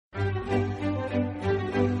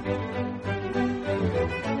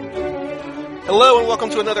Hello and welcome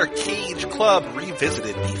to another Cage Club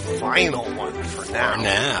Revisited, the final one for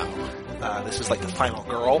now. This is like the final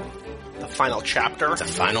girl, the final chapter. The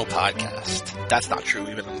final podcast. That's not true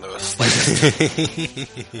even in the slightest.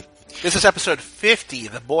 This is episode 50,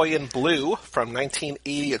 The Boy in Blue, from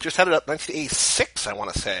 1980. It just had it up 1986, I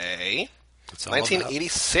want to say.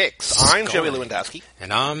 1986. I'm Joey Lewandowski.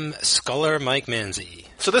 And I'm Sculler Mike Manzi.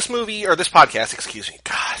 So this podcast, excuse me,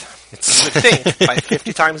 God, you would think by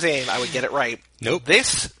 50 times in I would get it right. Nope.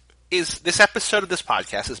 This episode of this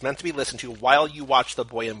podcast is meant to be listened to while you watch The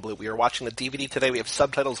Boy in Blue. We are watching the DVD today. We have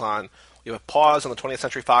subtitles on. We have a pause on the 20th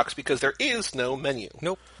Century Fox because there is no menu.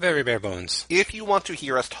 Nope. Very bare bones. If you want to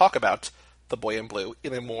hear us talk about The Boy in Blue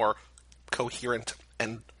in a more coherent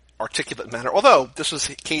and articulate manner, although this was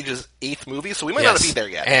Cage's 8th movie, so we might not be there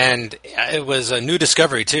yet. And it was a new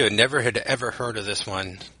discovery, too. Never had ever heard of this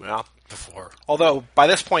one before. Although, by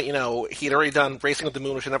this point, he'd already done Racing with the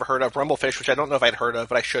Moon, which I'd never heard of, Rumblefish, which I don't know if I'd heard of,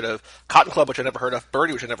 but I should have, Cotton Club, which I'd never heard of,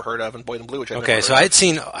 Birdie, which I'd never heard of, and Boy in Blue, which I'd never heard of. Okay,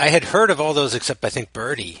 so I had heard of all those except, I think,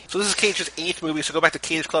 Birdie. So this is Cage's 8th movie, so go back to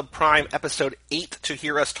Cage Club Prime, episode 8, to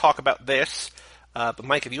hear us talk about this. But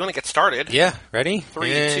Mike, if you want to get started... Yeah, ready?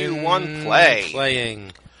 3, 2, 1, play.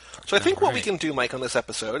 Playing. So I think what we can do, Mike, on this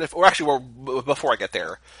episode, before I get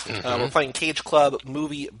there, we're playing Cage Club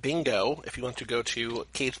Movie Bingo. If you want to go to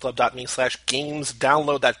cageclub.me/games,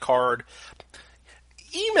 download that card.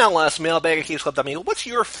 Email us, mailbag@cageclub.me. What's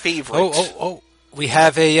your favorite? Oh. We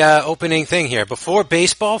have a opening thing here. Before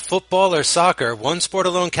baseball, football, or soccer, one sport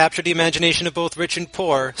alone captured the imagination of both rich and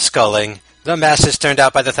poor, sculling. The masses turned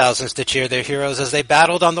out by the thousands to cheer their heroes as they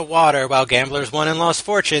battled on the water, while gamblers won and lost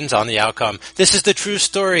fortunes on the outcome. This is the true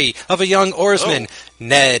story of a young oarsman,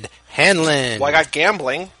 Ned Hanlon. Well, I got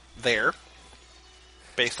gambling there,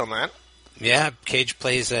 based on that. Yeah, Cage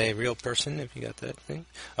plays a real person, if you got that thing.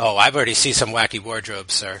 Oh, I've already seen some wacky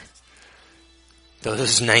wardrobes, sir.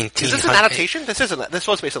 Those 1900... Is this an adaptation? This isn't. This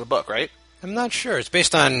was based on the book, right? I'm not sure. It's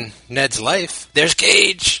based on Ned's life. There's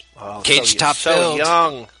Cage. Oh, Cage top so billed.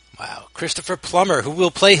 Young. Wow. Christopher Plummer, who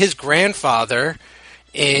will play his grandfather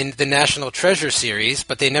in the National Treasure series,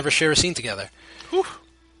 but they never share a scene together. Whew.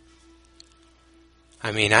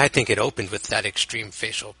 I mean, I think it opened with that extreme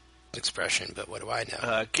facial expression, but what do I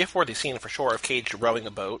know? GIF-worthy scene for sure of Cage rowing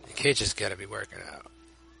a boat. Cage has got to be working out.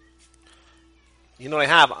 You know what I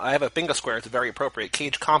have? I have a bingo square. It's very appropriate.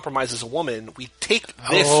 Cage compromises a woman. We take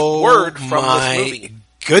this word from this movie.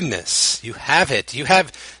 Goodness, you have it.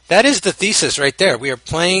 That is the thesis right there. We are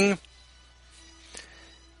playing.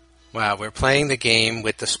 Wow, we're playing the game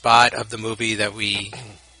with the spot of the movie that we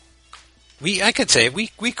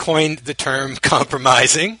coined the term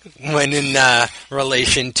compromising when in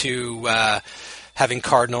relation to having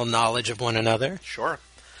cardinal knowledge of one another. Sure.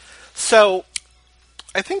 So,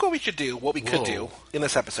 I think what we could do in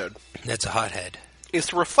this episode. That's a hothead. Is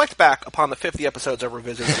to reflect back upon the 50 episodes of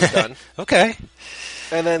Revisit we've done. Okay.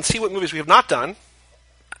 And then see what movies we have not done.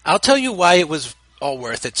 I'll tell you why it was all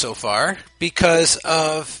worth it so far. Because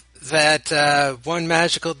of that one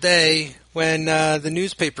magical day when the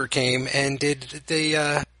newspaper came and did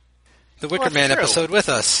the Wicker Man episode with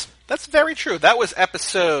us. That's very true. That was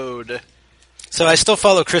episode... So I still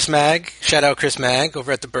follow Chris Mag. Shout out Chris Mag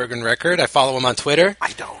over at the Bergen Record. I follow him on Twitter.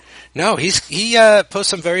 I don't. No, he posts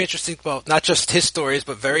some very interesting, well, not just his stories,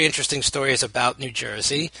 but very interesting stories about New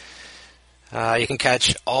Jersey. You can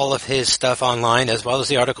catch all of his stuff online, as well as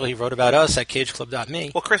the article he wrote about us at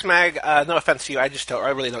cageclub.me. Well, Chris Mag, no offense to you, I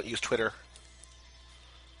really don't use Twitter.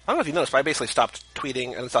 I don't know if you noticed, but I basically stopped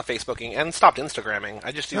tweeting and stopped Facebooking and stopped Instagramming.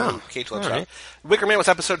 I just do Cage Club stuff. Right. Wicker Man was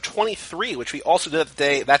episode 23, which we also did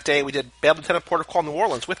that day. We did Bad Lieutenant Port of Call, New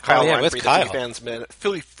Orleans with Kyle Reinfried, with Kyle.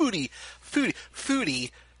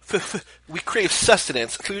 Foodie. We crave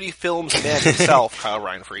sustenance. Foodie Films man himself, Kyle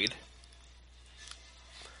Reinfried.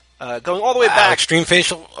 Going all the way back. Extreme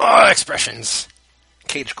facial expressions.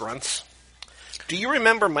 Cage grunts. Do you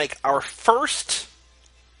remember, Mike, our first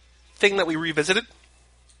thing that we revisited?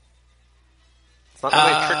 It's not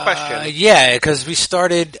really a trick question. Yeah, because we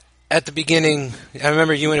started at the beginning. I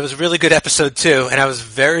remember you, and it was a really good episode, too, and I was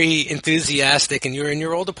very enthusiastic, and you were in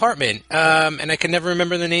your old apartment, and I can never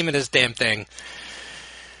remember the name of this damn thing.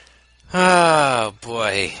 Oh,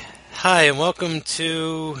 boy. Hi, and welcome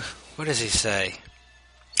to... What does he say?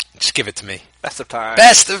 Just give it to me. Best of Times.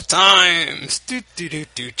 Best of Times!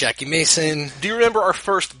 Jackie Mason. Do you remember our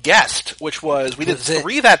first guest, which was... We did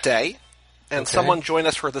 3 that day, and someone joined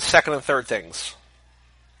us for the second and third things.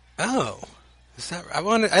 Oh. Is that...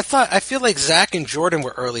 I feel like Zach and Jordan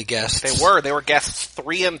were early guests. They were guests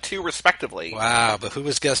 3 and 2, respectively. Wow, but who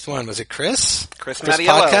was guest 1? Was it Chris? Chris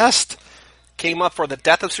Mattiello. Podcast? came up for The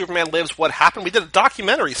Death of Superman Lives, What Happened. We did a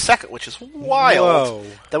documentary second, which is wild. Whoa.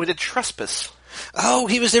 Then we did Trespass. Oh,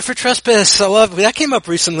 he was there for Trespass. I love that. Came up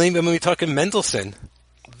recently when we were talking Mendelsohn.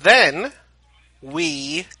 Then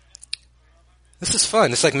we... This is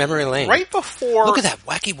fun. It's like memory lane. Right before... Look at that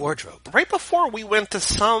wacky wardrobe. Right before we went to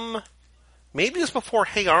some... Maybe it was before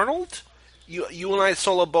Hey Arnold? You and I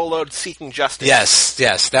solo boloed Seeking Justice.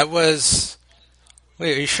 Yes. That was...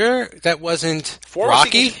 Wait, are you sure that wasn't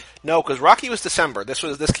Rocky? No, because Rocky was December. This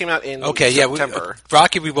came out in September.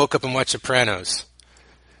 Rocky, we woke up and watched Sopranos.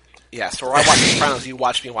 Yeah, so I watched The Sopranos. You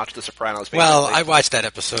watched me watch The Sopranos. Basically. Well, I watched that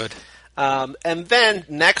episode. And then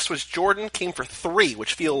next was Jordan came for 3,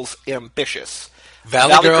 which feels ambitious.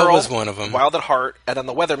 Valley Girl was one of them. Wild at Heart, and then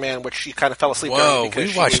The Weatherman, which she kind of fell asleep during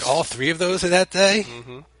because we watched all 3 of those that day?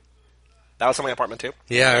 Mm-hmm. That was on my apartment, too.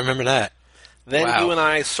 Yeah, I remember that. Then you and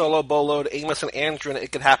I solo boloed Amos and Andrew, and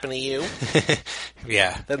It Could Happen to You.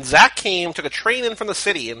 Yeah. Then Zach came, took a train in from the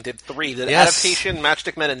city, and did 3. Did Adaptation,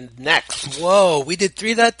 Matchstick Men, and Next. Whoa, we did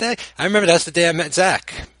 3 that day? I remember that's the day I met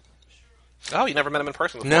Zach. Oh, you never met him in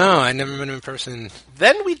person before? No, I never met him in person.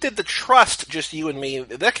 Then we did The Trust, just you and me.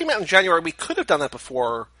 That came out in January. We could have done that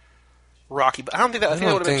before Rocky, but I don't think that. I think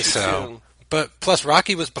that would have been too soon. But plus,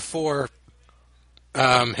 Rocky was before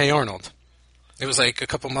Hey Arnold. It was like a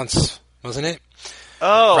couple months, wasn't it?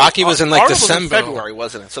 Oh, Rocky was in like Arnold December, was in February,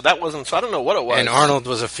 wasn't it? So that wasn't. So I don't know what it was. And Arnold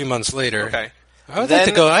was a few months later. Okay. I would like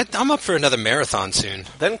to go. I'm up for another marathon soon.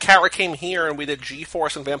 Then Kara came here, and we did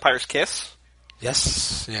G-Force and Vampire's Kiss.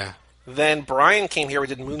 Yes. Yeah. Then Brian came here. We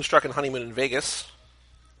did Moonstruck and Honeymoon in Vegas.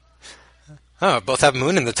 Oh, both have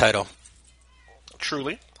Moon in the title.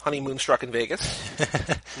 Truly. Honeymoon Struck in Vegas.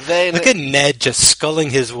 Then look at Ned just sculling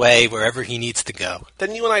his way wherever he needs to go.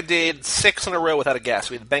 Then you and I did 6 in a row without a guess.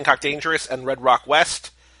 We did Bangkok Dangerous and Red Rock West,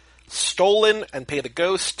 Stolen and Pay the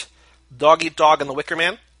Ghost, Dog Eat Dog and The Wicker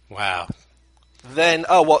Man. Wow. Then,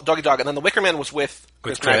 Dog Eat Dog, and then The Wicker Man was with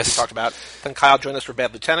Chris. We talked about. Then Kyle joined us for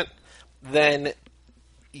Bad Lieutenant. Then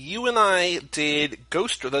you and I did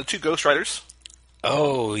the 2 Ghost Riders.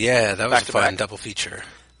 Oh, yeah, that was a fun double feature.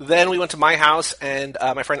 Then we went to my house, and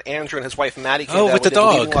my friend Andrew and his wife Maddie came down. With the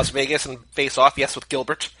dog. Leaving Las Vegas and Face Off, yes, with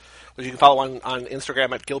Gilbert, which you can follow on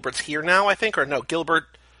Instagram at Gilbert's Here Now, I think, or no, Gilbert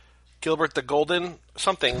the Golden,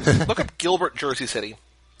 something. Look up Gilbert, Jersey City.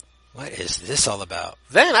 What is this all about?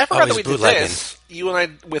 Then, I forgot that we did this. You and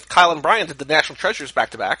I, with Kyle and Brian, did the National Treasures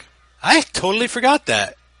back-to-back. I totally forgot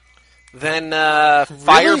that. Then,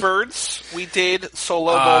 Firebirds, we did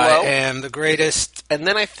Solo Bolo. I am the greatest. And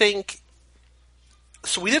then I think...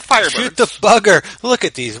 So we did Firebirds. Shoot the bugger. Look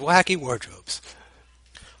at these wacky wardrobes.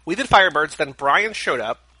 We did Firebirds, then Brian showed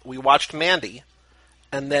up. We watched Mandy.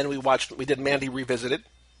 And then we did Mandy Revisited.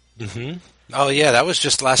 Mm-hmm. Oh, yeah, that was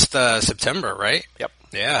just last September, right? Yep.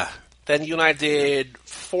 Yeah. Then you and I did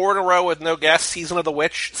 4 in a row with no guests. Season of the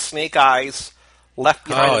Witch, Snake Eyes, Left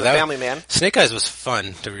Behind, and The Family Man. Snake Eyes was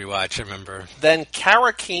fun to rewatch, I remember. Then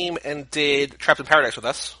Kara came and did Trapped in Paradise with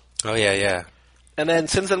us. Oh, yeah. And then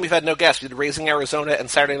since then we've had no guests. We did Raising Arizona and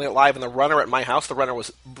Saturday Night Live and The Runner at my house. The Runner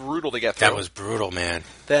was brutal to get through. That was brutal, man.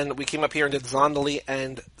 Then we came up here and did Zondali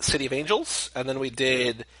and City of Angels. And then we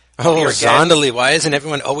did... Zondali. Why isn't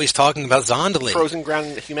everyone always talking about Zondali? Frozen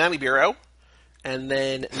Ground Humanity Bureau. And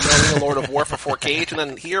then Knowing the Lord of War for 4Cage. And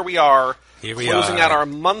then here we are closing out our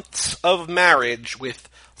months of marriage with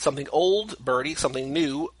something old, Birdie, something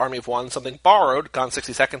new, Army of One, something borrowed, Gone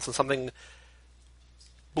 60 Seconds, and something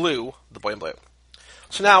blue, The Boy in Blue.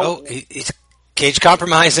 So now... Oh, is Cage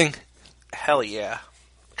compromising? Hell yeah.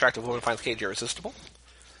 Attractive woman finds Cage irresistible.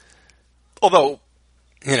 Although,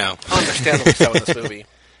 understandably so in this movie.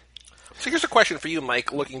 So here's a question for you,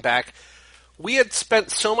 Mike, looking back. We had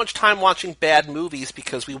spent so much time watching bad movies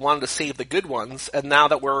because we wanted to save the good ones, and now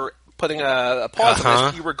that we're putting a pause on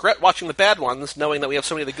this, do you regret watching the bad ones, knowing that we have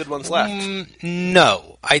so many of the good ones left?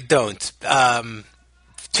 No, I don't.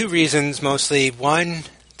 2 reasons, mostly. 1,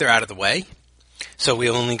 they're out of the way. So we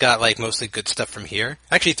only got, mostly good stuff from here.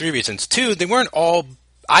 Actually, 3 reasons. 2, they weren't all...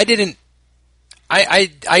 I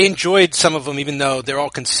enjoyed some of them, even though they're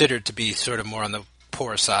all considered to be sort of more on the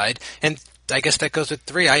poor side. And I guess that goes with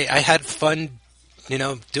 3. I had fun,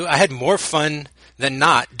 I had more fun than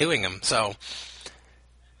not doing them. So,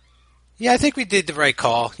 yeah, I think we did the right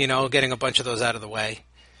call, getting a bunch of those out of the way.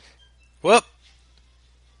 Whoop.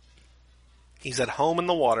 He's at home in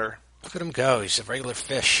the water. Look at him go. He's a regular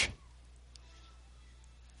fish.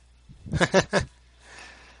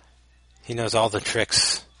 He knows all the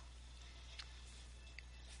tricks.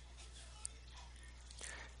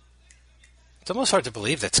 It's almost hard to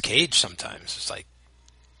believe that's Cage sometimes.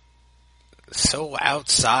 It's so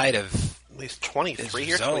outside of at least 23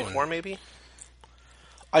 here, 24 maybe.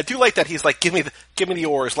 I do like that he's like, give me the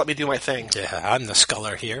oars, let me do my thing. Yeah, I'm the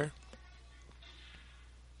sculler here.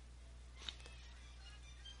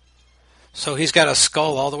 So he's got a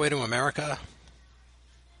skull all the way to America?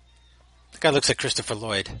 The guy looks like Christopher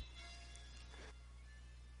Lloyd.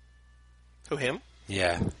 Who, him?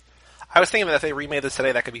 Yeah. I was thinking that if they remade this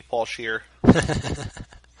today, that could be Paul Scheer.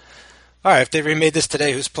 Alright, if they remade this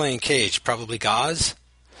today, who's playing Cage? Probably Gaz?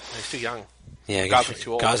 He's too young. Yeah, Gaz is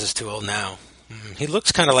too old. Gaz is too old now. He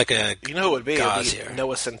looks kind of like a You know who it would be? Gaz It would be here.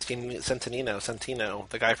 Noah Centineo,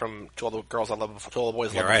 the guy from To All the Girls I Love, To All the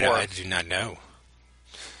Boys I You're Love right, Before. I do not know.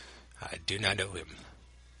 I do not know him.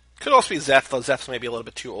 Could also be Zeph, though Zeph's maybe a little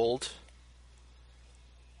bit too old.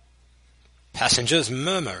 Passengers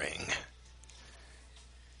murmuring.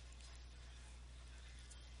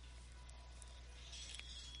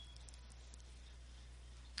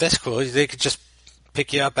 That's cool. They could just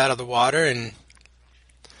pick you up out of the water and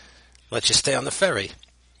let you stay on the ferry.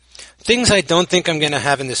 Things I don't think I'm going to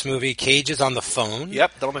have in this movie. Cage is on the phone.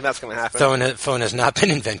 Yep, don't think that's going to happen. Phone has not been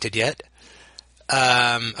invented yet.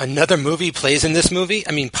 Another movie plays in this movie.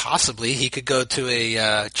 I mean, possibly he could go to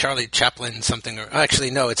a Charlie Chaplin something. Or actually,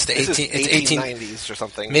 no, it's the 1890s or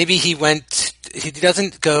something. Maybe he went. He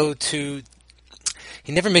doesn't go to.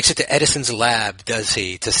 He never makes it to Edison's lab, does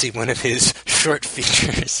he, to see one of his short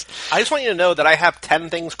features? I just want you to know that I have 10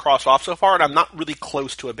 things crossed off so far, and I'm not really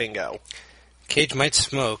close to a bingo. Cage might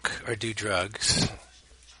smoke or do drugs.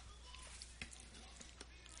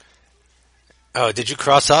 Oh, did you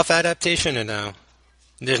cross off adaptation or no?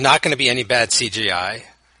 There's not going to be any bad CGI.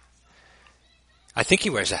 I think he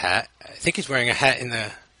wears a hat. I think he's wearing a hat in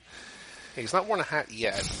the... He's not worn a hat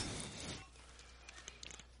yet.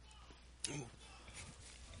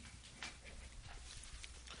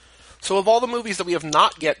 So of all the movies that we have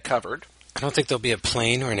not yet covered... I don't think there'll be a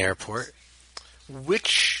plane or an airport.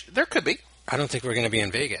 Which... There could be. I don't think we're going to be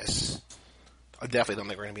in Vegas. I definitely don't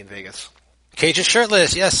think we're going to be in Vegas. Cage is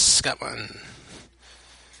shirtless. Yes, got one.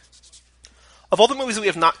 Of all the movies that we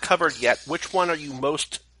have not covered yet, which one are you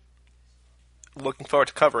most looking forward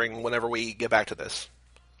to covering whenever we get back to this?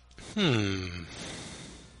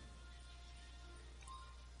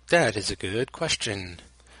 That is a good question.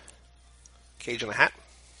 Cage in a hat?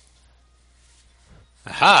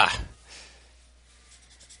 Aha!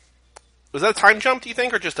 Was that a time jump, do you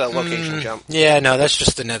think, or just a location jump? Yeah, no, that's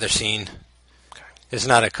just another scene. Okay. It's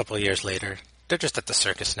not a couple of years later. They're just at the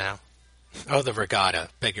circus now. Oh, the regatta.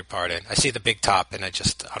 Beg your pardon. I see the big top, and I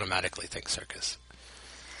just automatically think circus.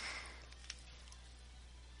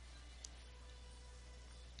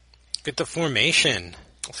 Look at the formation.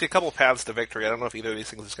 I see a couple of paths to victory. I don't know if either of these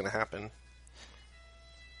things is going to happen.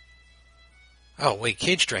 Oh, wait,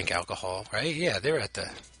 Cage drank alcohol, right? Yeah, they're at the...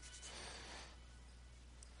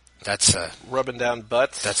 That's a... Rubbing down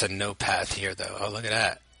butts. That's a no path here, though. Oh, look at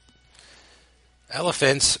that.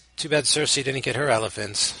 Elephants. Too bad Cersei didn't get her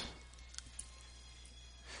elephants.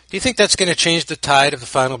 Do you think that's going to change the tide of the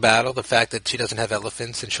final battle, the fact that she doesn't have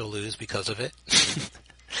elephants and she'll lose because of it?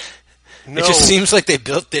 No. It just seems like they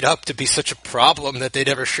built it up to be such a problem that they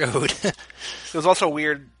never showed. It was also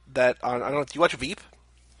weird that, I don't know, do you watch Veep?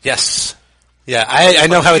 Yes. Yeah, I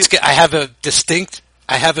know how it's... I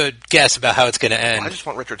have a guess about how it's going to end. I just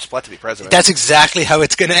want Richard Splett to be president. That's exactly how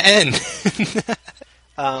it's going to end.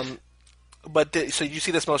 So did you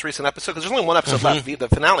see this most recent episode? Because there's only one episode left. The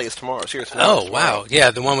finale is tomorrow. Series finale is tomorrow. Wow.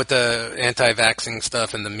 Yeah, the one with the anti-vaxxing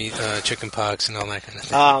stuff and the meat, chicken pox and all that kind of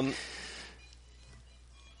thing.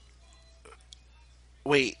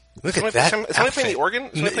 Wait. Look at that. Is somebody playing the organ?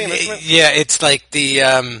 Is somebody playing an instrument? Yeah, it's like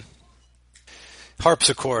the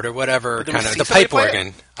harpsichord or whatever kind of the pipe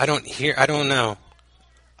organ. I don't know.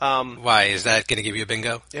 Why? Is that going to give you a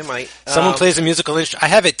bingo? It might. Someone plays a musical instrument. I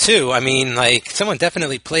have it too. I mean, like, someone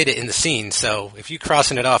definitely played it in the scene, so if you're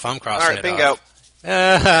crossing it off, I'm crossing it bingo.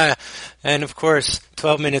 off. And of course,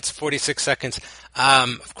 12 minutes, 46 seconds.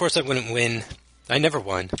 Of course I wouldn't win. I never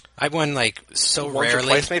won. I won, like, so Once rarely. Or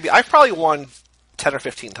twice, maybe. I've probably won 10 or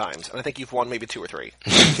 15 times, and I think you've won maybe 2 or 3.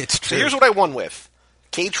 It's true. So here's what I won with.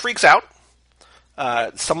 Cage freaks out.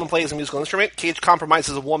 Someone plays a musical instrument. Cage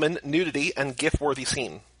compromises a woman, nudity, and GIF-worthy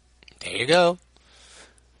scene. There you go.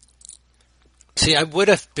 See, I would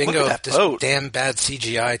have bingo if this boat. damn bad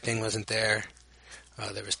CGI thing wasn't there.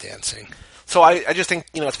 Oh, there was dancing. So I just think,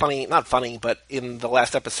 it's funny, not funny, but in the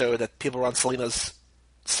last episode that people were on Selena's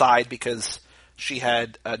side because she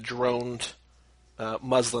had droned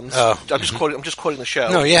Muslims. Oh. I'm just quoting the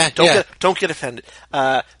show. No, yeah, Don't get offended.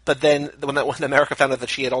 But then when America found out that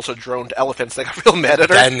she had also droned elephants, they got real mad at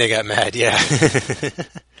her. Then they got mad, yeah.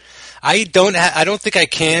 I don't think I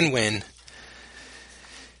can win.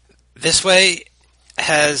 This way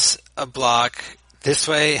has a block This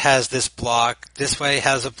way has this block. This way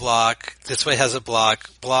has a block. This way has a block.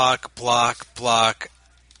 Block, block, block.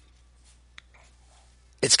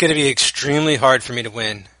 It's going to be extremely hard for me to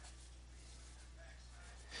win.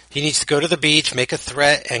 He needs to go to the beach, make a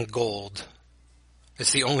threat, and gold.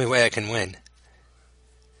 It's the only way I can win.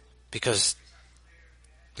 Because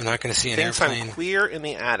I'm not going to see an airplane. Thinks I'm queer in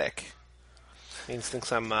the attic.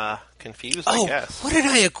 Thinks I'm confused, I guess. What did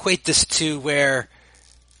I equate this to where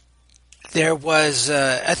there was,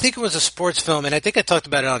 I think it was a sports film, and I think I talked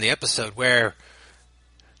about it on the episode, where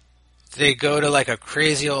they go to like a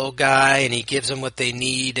crazy old guy and he gives them what they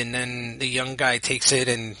need, and then the young guy takes it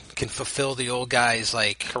and can fulfill the old guy's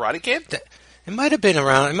like... Karate Kid? It might have been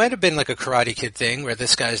like a Karate Kid thing where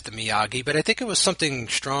this guy's the Miyagi, but I think it was something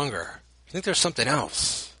stronger. I think there's something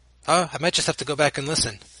else. I might just have to go back and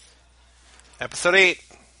listen. Episode 8.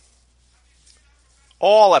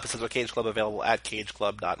 All episodes of Cage Club available at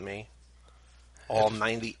cageclub.me. All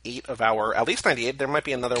 98 of our... At least 98. There might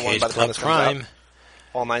be another one by the time this comes out.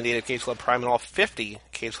 All 98 of Cage Club Prime and all 50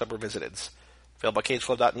 Cage Club Revisiteds. Available at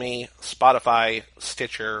cageclub.me, Spotify,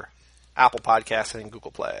 Stitcher, Apple Podcasts, and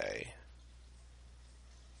Google Play.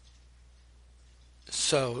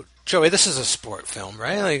 So, Joey, this is a sport film,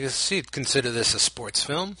 right? Like, you'd consider this a sports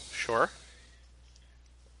film? Sure.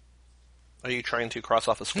 Are you trying to cross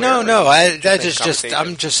off a square? No. I'm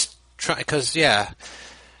just trying, because, yeah.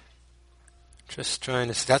 Just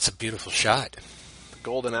trying to... That's a beautiful shot.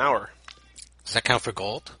 Golden hour. Does that count for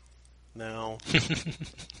gold? No.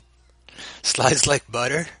 Slides like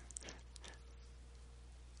butter?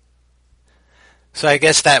 So I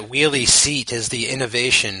guess that wheelie seat is the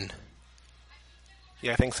innovation.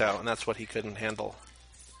 Yeah, I think so, and that's what he couldn't handle.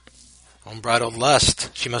 Unbridled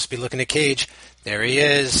lust. She must be looking at Cage. There he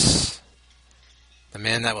is. The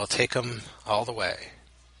man that will take him all the way.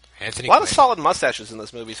 Anthony Quinn. A lot of solid mustaches in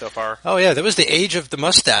this movie so far. Oh, yeah, there was the age of the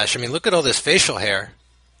mustache. I mean, look at all this facial hair.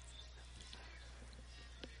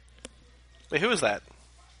 Wait, who is that?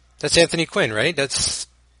 That's Anthony Quinn, right? That's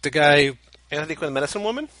the guy... Anthony Quinn, Medicine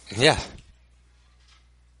Woman? Yeah.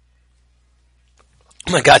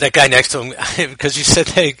 Oh my God, that guy next to him, because you said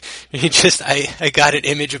that, I got an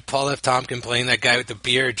image of Paul F. Tompkins playing that guy with the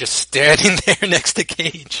beard just standing there next to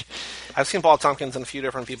Cage. I've seen Paul Tompkins and a few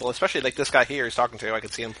different people, especially like this guy here he's talking to. I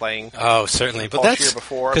could see him playing. Oh, certainly. But Paul that's Scheer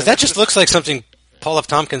before. Because that just looks like something Paul F.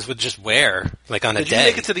 Tompkins would just wear, like on a day. Did you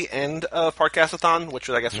make it to the end of Podcastation, which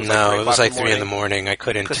I guess was no, it was like 3 in the morning. I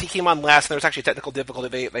couldn't. Because he came on last, and there was actually technical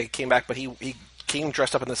difficulty. They came back, but he came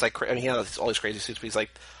dressed up in this, like, I mean, he had all these crazy suits, but he's like,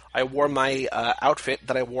 I wore my outfit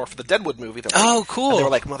that I wore for the Deadwood movie. Oh, cool. And they were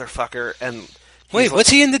like, motherfucker. And wait, what's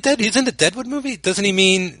he in the Dead? He's in the Deadwood movie? Doesn't he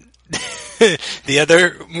mean the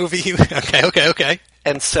other movie? Okay.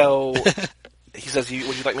 And so he says,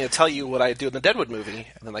 would you like me to tell you what I do in the Deadwood movie?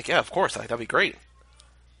 And I'm like, yeah, of course. That'd be great.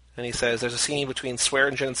 And he says, there's a scene between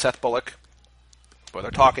Swearingen and Seth Bullock where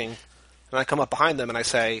they're talking. And I come up behind them and I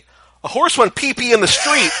say, a horse went pee-pee in the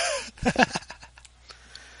street.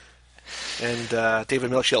 And David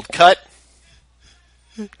Milchield cut,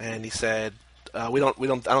 and he said, I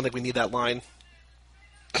don't think we need that line.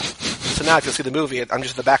 So now if you'll see the movie, I'm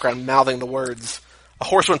just in the background mouthing the words, a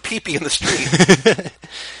horse went pee-pee in the street. He's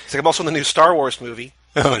like, I'm also in the new Star Wars movie.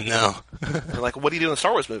 Oh, no. They're like, what do you do in the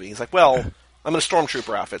Star Wars movie? He's like, well, I'm in a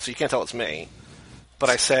stormtrooper outfit, so you can't tell it's me. But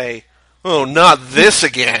I say, oh, not this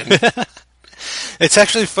again. It's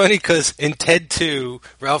actually funny because in Ted 2,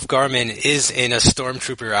 Ralph Garman is in a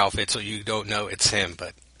stormtrooper outfit, so you don't know it's him.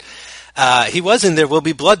 But he was in There Will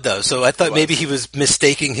Be Blood, though, so I thought maybe he was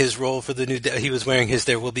mistaking his role for the new... he was wearing his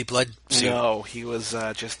There Will Be Blood suit. No, he was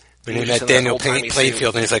just... When he met Daniel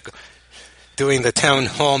Playfield, and he's like doing the town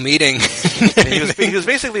hall meeting. he was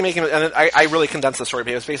basically making... And I really condensed the story, but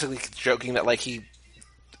he was basically joking that, like, he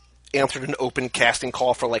answered an open casting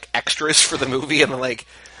call for, like, extras for the movie, and, like...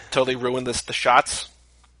 totally ruined the shots.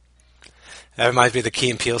 That reminds me of the Key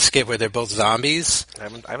and Peele skit where they're both zombies. I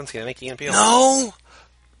haven't seen any Key and Peele. No!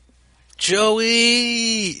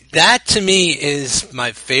 Joey! That, to me, is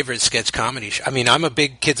my favorite sketch comedy show. I mean, I'm a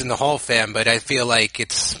big Kids in the Hall fan, but I feel like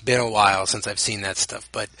it's been a while since I've seen that stuff.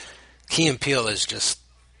 But Key and Peele is just...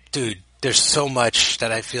 Dude, there's so much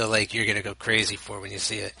that I feel like you're going to go crazy for when you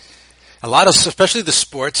see it. A lot of... Especially the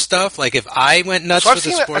sports stuff. Like, if I went nuts for the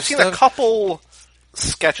sports stuff... I've seen a couple...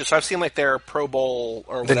 sketches. So I've seen like their Pro Bowl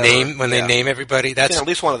or whatever. The name when they name everybody. That's at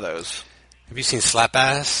least one of those. Have you seen Slap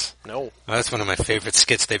Ass? No. Oh, that's one of my favorite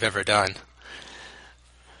skits they've ever done.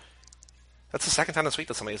 That's the second time this week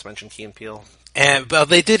that somebody has mentioned Key and Peele. And well,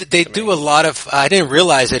 they do a lot of. I didn't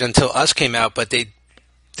realize it until Us came out, but they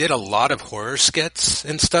did a lot of horror skits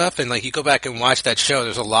and stuff, and like you go back and watch that show,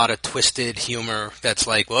 there's a lot of twisted humor that's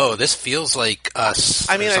like, whoa, this feels like Us.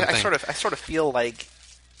 I mean, I sort of feel like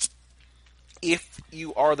if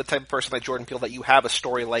you are the type of person like Jordan Peele that you have a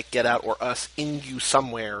story like Get Out or Us in you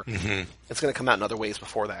somewhere, it's going to come out in other ways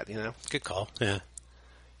before that, you know? Good call, yeah.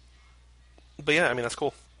 But yeah, I mean, that's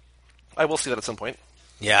cool. I will see that at some point.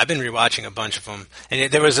 Yeah, I've been rewatching a bunch of them,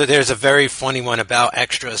 and there's a very funny one about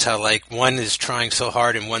extras. How like one is trying so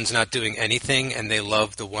hard and one's not doing anything, and they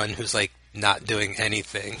love the one who's like not doing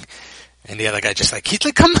anything, and the other guy just like he's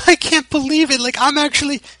like, I can't believe it. Like I'm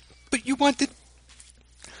actually, but you wanted.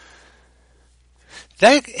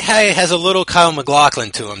 That guy has a little Kyle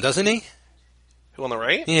MacLachlan to him, doesn't he? Who on the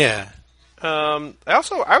right? Yeah. I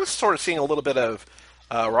was sort of seeing a little bit of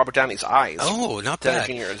Robert Downey's eyes. Oh, not bad.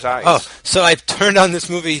 Downey Jr.'s eyes. Oh, so I turned on this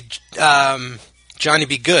movie, Johnny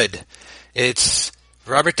Be Good. It's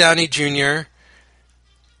Robert Downey Jr.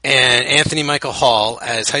 and Anthony Michael Hall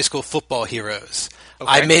as high school football heroes.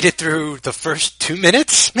 Okay. I made it through the first 2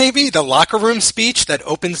 minutes, maybe. The locker room speech that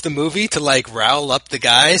opens the movie to, like, rile up the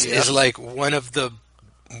guys is, like, one of the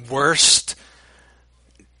worst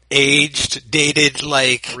aged, dated,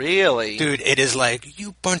 like... Really? Dude, it is like,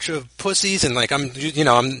 you bunch of pussies, and like, he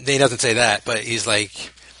doesn't say that, but he's like,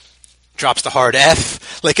 drops the hard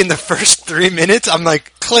F. Like, in the first 3 minutes, I'm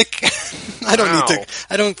like, click. I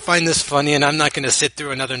don't find this funny, and I'm not going to sit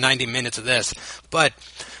through another 90 minutes of this. But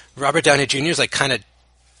Robert Downey Jr. is like, kind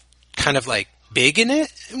of like, big in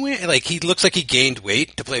it. Like, he looks like he gained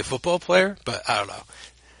weight to play a football player, but I don't know.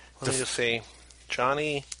 Let me just see.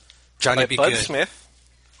 Johnny Be Bud Good. Smith.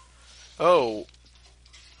 Oh.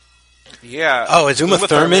 Yeah. Oh, is Uma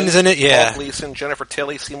Thurman's in it? Yeah. Paul Gleason, Jennifer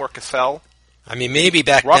Tilly, Seymour Cassell. I mean, maybe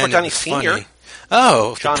back Robert then Downey it was Sr. funny.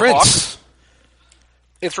 Oh, John the Prince. Hawkes.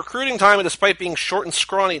 It's recruiting time, and despite being short and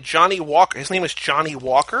scrawny, Johnny Walker, his name is Johnny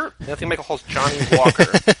Walker. Anthony Michael Hall's Johnny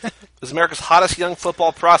Walker. Is America's hottest young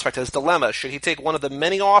football prospect. His dilemma: should he take one of the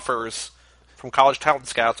many offers from college talent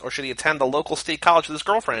scouts, or should he attend the local state college with his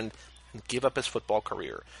girlfriend and give up his football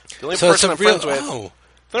career? The only person I'm friends with. Oh.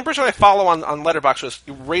 The only person I follow on Letterboxd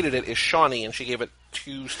who rated it is Shawnee, and she gave it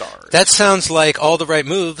 2 stars. That sounds like All the Right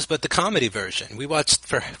Moves, but the comedy version. We watched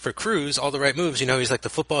for Cruise, All the Right Moves. You know, he's like the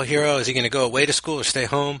football hero. Is he going to go away to school or stay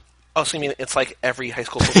home? Oh, so you mean it's like every high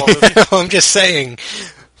school football movie? No, I'm just saying.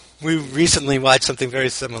 We recently watched something very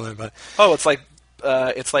similar, but it's like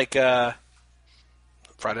Friday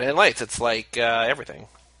Night Lights. It's like everything.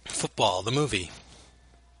 Football, the movie.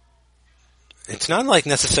 It's not like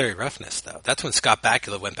Necessary Roughness, though. That's when Scott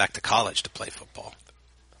Bakula went back to college to play football.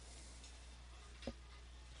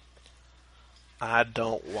 I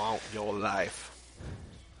don't want your life.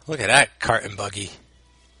 Look at that cart and buggy.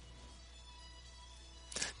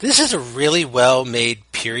 This is a really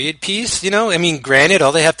well-made period piece, you know? I mean, granted,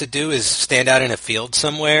 all they have to do is stand out in a field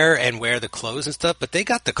somewhere and wear the clothes and stuff, but they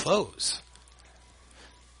got the clothes.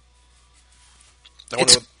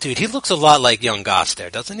 Dude, he looks a lot like young Goss there,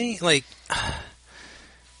 doesn't he? Like, I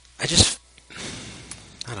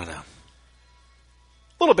don't know. A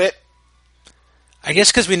little bit. I guess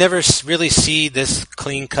because we never really see this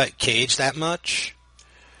clean-cut Cage that much.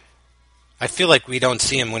 I feel like we don't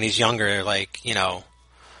see him when he's younger, like, you know.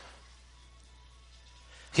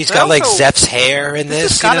 He's got, like, Zepp's hair in this.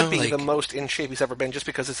 This has got to be the most in shape he's ever been just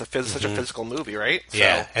because it's such a physical movie, right?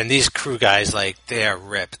 Yeah, and these crew guys, like, they are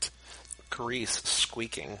ripped. Grease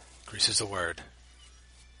squeaking. Grease is the word.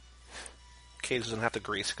 Cage doesn't have to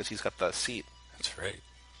grease because he's got the seat. That's right.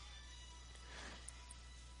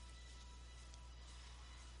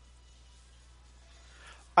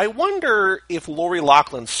 I wonder if Lori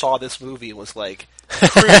Loughlin saw this movie and was like,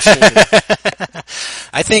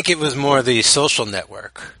 I think it was more the Social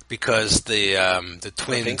Network because the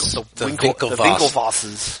twins, the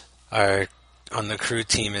Winklevosses are on the crew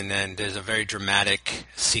team, and then there's a very dramatic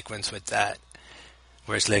sequence with that,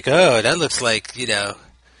 where it's like, oh, that looks like, you know,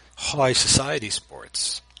 high society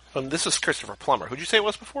sports. This is Christopher Plummer. Who'd you say it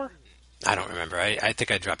was before? I don't remember. I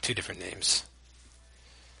think I dropped 2 different names.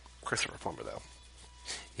 Christopher Plummer, though.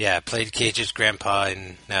 Yeah, played Cage's grandpa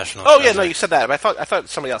in National. Oh, yeah, no, you said that. But I thought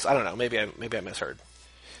somebody else. I don't know. Maybe I misheard.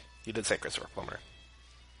 You did say Christopher Plummer.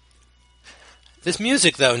 This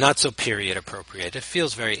music, though, not so period appropriate. It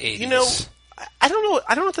feels very 80s. You know, I don't know.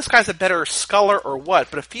 I don't know if this guy's a better sculler or what,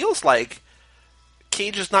 but it feels like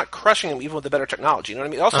Cage is not crushing him even with the better technology. You know what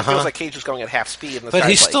I mean? It also feels like Cage is going at half speed. And but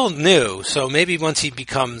he's still new, so maybe once he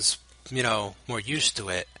becomes, you know, more used to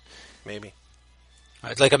it. Maybe.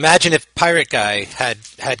 Like, imagine if Pirate Guy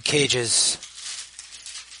had Cage's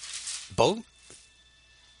boat.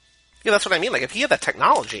 Yeah, that's what I mean. Like, if he had that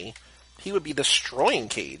technology, he would be destroying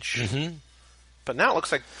Cage. Mm-hmm. But now it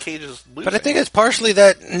looks like Cage is losing. But I think it's partially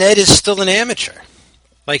that Ned is still an amateur.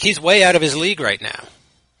 Like, he's way out of his league right now.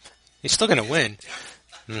 He's still going to win.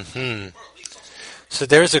 Mm-hmm. So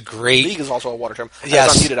there's a great... League is also a water term.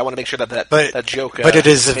 Yes. As unmuted, I want to make sure that joke... But it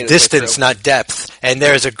is of distance, not depth. And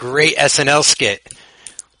there's a great SNL skit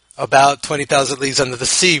about 20,000 Leagues Under the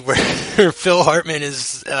Sea where Phil Hartman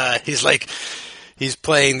is... he's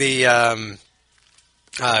playing the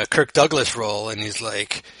Kirk Douglas role, and he's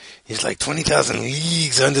like 20,000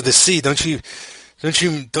 leagues under the sea. Don't you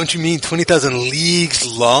mean 20,000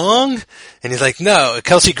 leagues long? And he's like, no.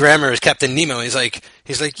 Kelsey Grammer is Captain Nemo. He's like,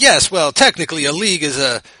 yes. Well, technically, a league is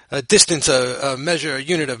a distance, a measure, a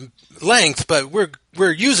unit of length, but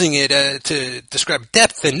we're using it to describe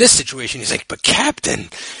depth in this situation. He's like, but Captain,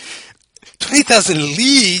 20,000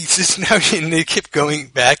 leagues is now. And they keep going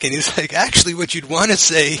back, and he's like, actually, what you'd want to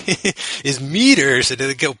say is meters, and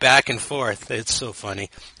they go back and forth. It's so funny.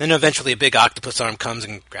 Then eventually, a big octopus arm comes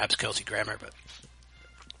and grabs Kelsey Grammer, but.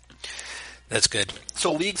 That's good.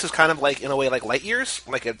 So leagues is kind of like, in a way, like light years?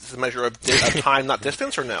 Like it's a measure of time, not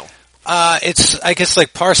distance, or no? It's, I guess,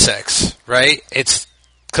 like parsecs, right? It's,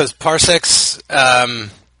 because parsecs,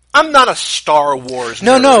 I'm not a Star Wars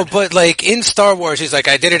nerd. No, but like in Star Wars, he's like,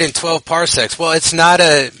 I did it in 12 parsecs. Well, it's not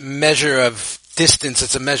a measure of distance,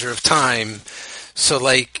 it's a measure of time. So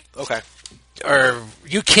like... Okay. Or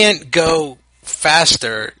you can't go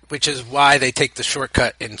faster, which is why they take the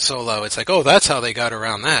shortcut in Solo. It's like, oh, that's how they got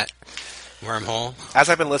around that. Wormhole. As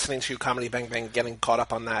I've been listening to Comedy Bang Bang, getting caught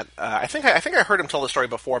up on that, I think I heard him tell the story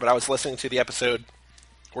before, but I was listening to the episode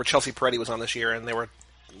where Chelsea Peretti was on this year, and they were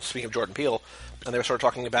speaking of Jordan Peele, and they were sort of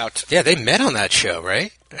talking about... Yeah, they met on that show,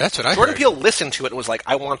 right? That's what I Jordan heard. Peele listened to it and was like,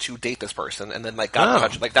 I want to date this person, and then like got in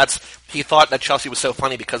touch. Like he thought that Chelsea was so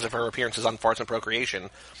funny because of her appearances on Farts and Procreation,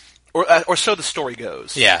 or so the story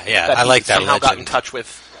goes. Yeah, I like that somehow legend. got in touch with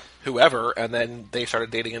whoever, and then they started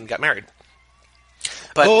dating and got married.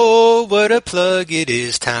 But, oh, what a plug it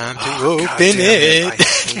is. Time to open it.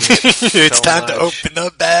 It's so time much. to open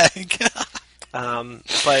the bag.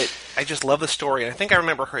 But I just love the story. And I think I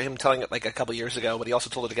remember him telling it like a couple years ago, but he also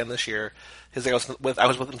told it again this year. I was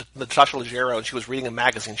with Natasha Leggero, and she was reading a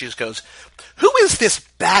magazine. She just goes, "Who is this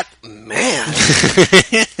Batman?"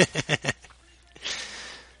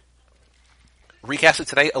 Recasted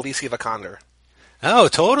today, Alicia Vikander. Oh,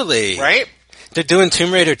 totally. Right? They're doing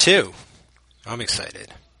Tomb Raider 2. I'm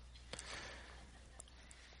excited.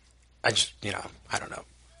 I don't know.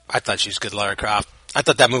 I thought she was good, Lara Croft. I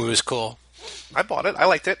thought that movie was cool. I bought it. I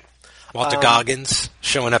liked it. Walter Goggins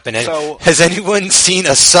showing up in it. So, has anyone seen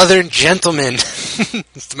A Southern Gentleman?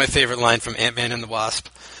 It's my favorite line from Ant-Man and the Wasp.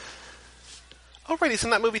 Oh, right, he's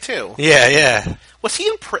in that movie too. Yeah. Was he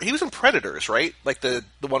in? He was in Predators, right? Like the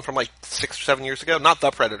one from like 6 or 7 years ago. Not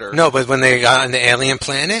the Predator. No, but when they got on the alien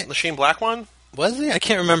planet, the Shane Black one. Was he? I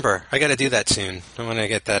can't remember. I got to do that soon. I want to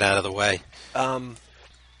get that out of the way.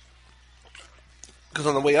 Because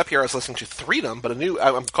on the way up here, I was listening to Freedom, but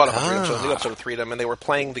I'm caught up on Freedom, so a new episode of Freedom, and they were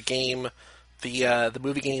playing the game, the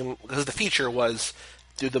movie game, because the feature was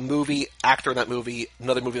the movie actor in that movie,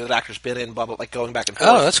 another movie that actor's been in, blah, blah, like going back and forth.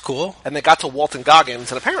 Oh, that's cool. And they got to Walton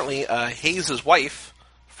Goggins, and apparently Hayes' wife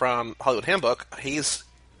from Hollywood Handbook, his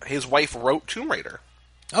wife wrote Tomb Raider.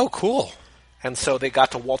 Oh, cool. And so they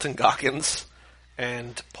got to Walton Goggins,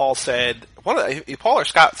 and Paul said, Paul or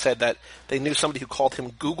Scott said that they knew somebody who called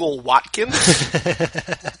him Google Watkins.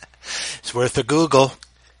 It's worth a Google.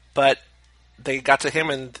 But they got to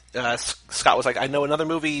him, and Scott was like, I know another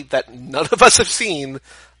movie that none of us have seen,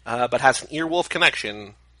 but has an Earwolf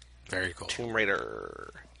connection. Very cool. Tomb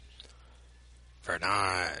Raider. Very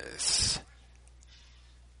nice.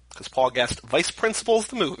 Because Paul guessed Vice Principals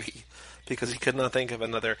the movie, because he could not think of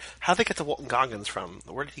another... How'd they get to Walton Goggins from?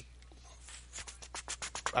 Where did he...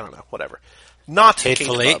 I don't know, whatever. Not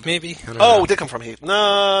Hateful Eight, maybe? It did come from Hateful.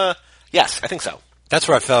 No, yes, I think so. That's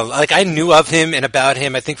where I felt like I knew of him and about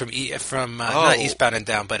him. I think from not Eastbound and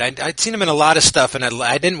Down, but I'd seen him in a lot of stuff, and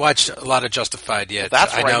I didn't watch a lot of Justified yet.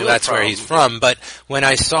 I know that's where he's from. But when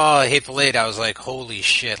I saw Hateful Eight, I was like, "Holy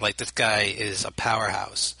shit! Like this guy is a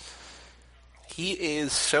powerhouse." He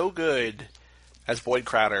is so good as Boyd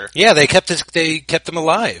Crowder. Yeah, they kept him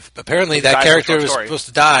alive. Apparently, that character was supposed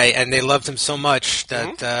to die, and they loved him so much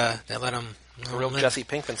that they let him. A real Jesse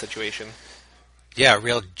Pinkman situation. Yeah, a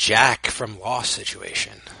real Jack from Lost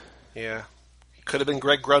situation. Yeah. Could have been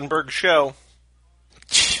Greg Grunberg's show.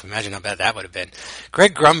 Imagine how bad that would have been.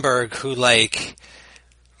 Greg Grunberg, who,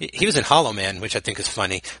 he was in Hollow Man, which I think is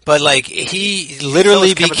funny, but, he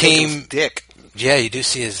literally became... Dick. Yeah, you do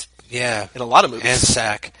see his... Yeah. In a lot of movies. And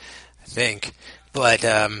Sack, I think. But,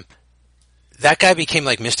 that guy became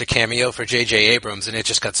like Mr. Cameo for J.J. Abrams, and it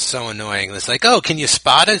just got so annoying. It's like, oh, can you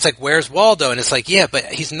spot it? It's like, where's Waldo? And it's like, yeah, but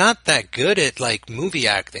he's not that good at like movie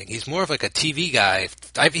acting. He's more of like a TV guy.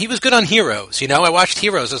 He was good on Heroes, I watched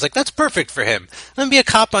Heroes. I was like, that's perfect for him. Let me be a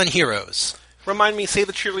cop on Heroes. Remind me, Save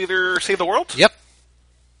the Cheerleader, Save the World? Yep.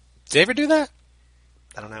 Did they ever do that?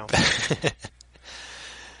 I don't know.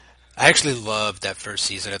 I actually loved that first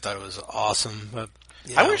season. I thought it was awesome. But,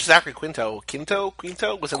 I wish Zachary Quinto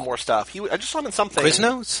was in more stuff. I just saw him in something.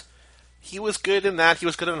 Quiznos? He was good in that. He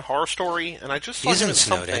was good in Horror Story, and I just saw him in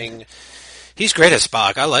something. He's great at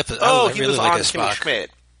Spock. I like it. He really was on Kimmy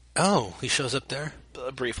Schmidt. Oh, he shows up there?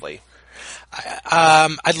 Briefly.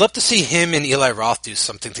 I'd love to see him and Eli Roth do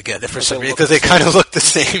something together for some reason, because they kind of look the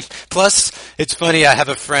same. Plus, it's funny, I have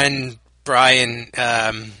a friend, Brian,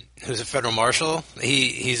 who's a federal marshal.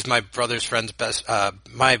 He's my brother's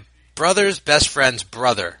best friend's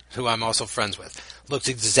brother, who I'm also friends with. Looks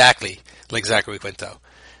exactly like Zachary Quinto.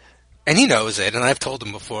 And he knows it, and I've told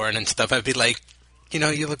him before and stuff. I'd be like,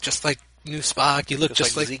 you look just like new Spock. You look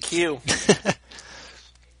just like ZQ.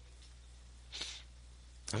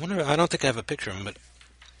 I don't think I have a picture of him, but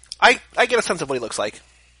I get a sense of what he looks like.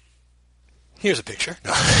 Here's a picture.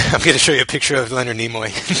 No, I'm going to show you a picture of Leonard Nimoy.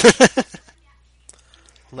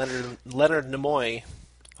 Leonard Nimoy.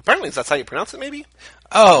 Apparently that's how you pronounce it, maybe?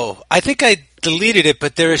 Oh, I think I deleted it,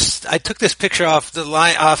 but I took this picture off the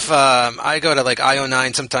line, I go to like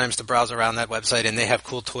IO9 sometimes to browse around that website, and they have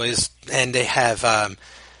cool toys, and they have,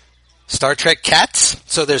 Star Trek cats.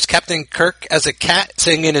 So there's Captain Kirk as a cat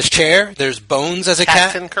sitting in his chair. There's Bones as a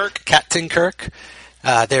cat. Captain Kirk.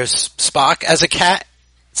 There's Spock as a cat.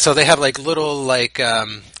 So they have like little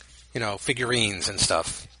figurines and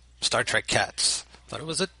stuff. Star Trek cats. Thought it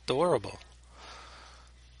was adorable.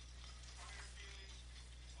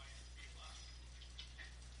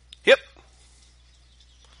 Yep.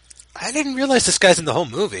 I didn't realize this guy's in the whole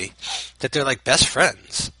movie. That they're like best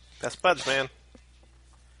friends. Best buds, man.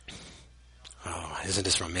 Oh, isn't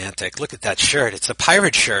this romantic? Look at that shirt. It's a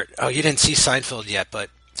pirate shirt. Oh, you didn't see Seinfeld yet,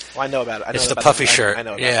 but... Well, I know about it. It's the puffy shirt. I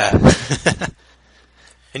know about that.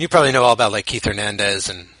 And you probably know all about, like, Keith Hernandez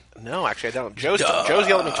and... No, actually, I don't. Joe's yelled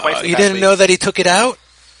at me twice. You didn't know that he took it out?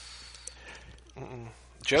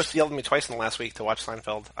 Joe's yelled at me twice in the last week to watch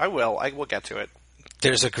Seinfeld. I will get to it.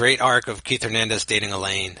 There's a great arc of Keith Hernandez dating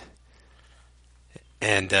Elaine.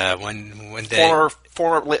 And when they...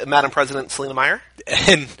 Former Madam President Selena Meyer?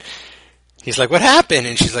 And... He's like, what happened?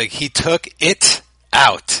 And she's like, he took it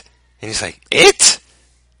out. And he's like, it?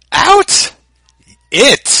 Out?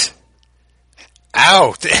 It?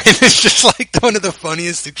 Out. And it's just like one of the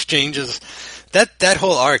funniest exchanges. That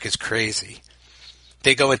whole arc is crazy.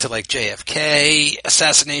 They go into like JFK,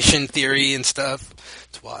 assassination theory and stuff.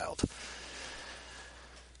 It's wild.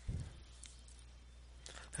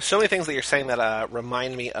 There's so many things that you're saying that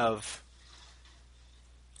remind me of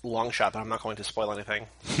Long Shot, but I'm not going to spoil anything.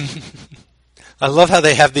 I love how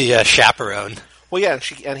they have the chaperone. Well, yeah,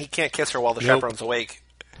 and he can't kiss her while the chaperone's awake.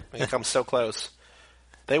 He comes so close.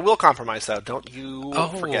 They will compromise, though. Don't you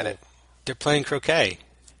forget it. They're playing croquet.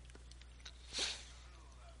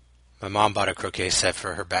 My mom bought a croquet set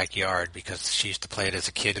for her backyard because she used to play it as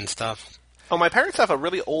a kid and stuff. Oh, my parents have a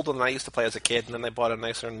really old one that I used to play as a kid, and then they bought a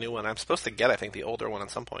nicer new one. I'm supposed to get, I think, the older one at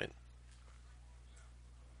some point.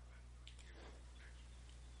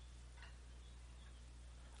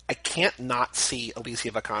 I can't not see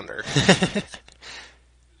Alicia Vikander.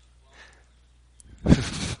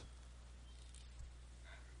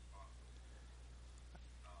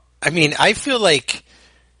 I mean, I feel like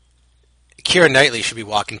Keira Knightley should be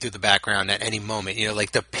walking through the background at any moment.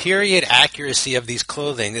 Like the period accuracy of these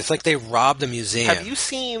clothing. It's like they robbed a museum. Have you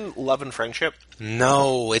seen Love and Friendship?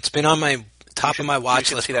 No, it's been on my top of my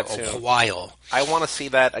watch list for a while. I want to see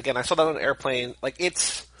that. Again, I saw that on an airplane. Like,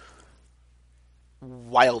 it's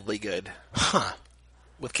wildly good. Huh.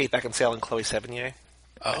 With Kate Beckinsale and Chloe Sevigny.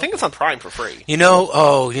 I think it's on Prime for free. You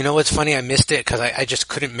know what's funny? I missed it because I just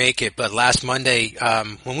couldn't make it. But last Monday,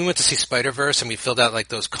 when we went to see Spider-Verse and we filled out like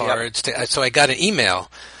those cards, so I got an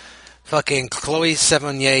email. Fucking Chloe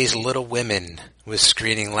Sevigny's Little Women was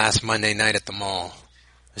screening last Monday night at the mall.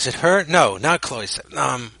 Is it her? No, not Chloe.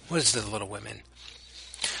 What is the Little Women?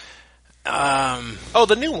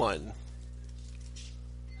 The new one.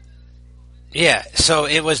 Yeah, so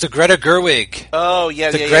it was the Greta Gerwig. Oh,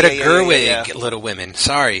 yeah, the Greta Gerwig Little Women.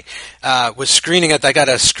 Sorry, was screening I got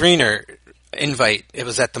a screener invite. It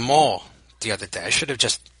was at the mall the other day. I should have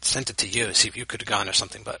just sent it to you, see if you could have gone or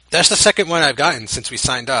something. But that's the second one I've gotten since we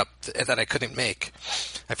signed up that I couldn't make.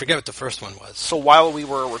 I forget what the first one was. So while we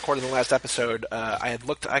were recording the last episode, I had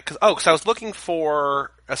looked. Because I was looking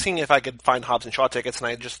for seeing if I could find Hobbs and Shaw tickets, and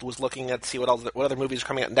I just was looking at see what other movies are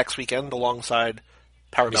coming out next weekend alongside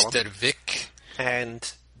Parabellum. Mr. Vic.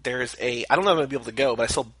 And there's I don't know if I'm going to be able to go, but I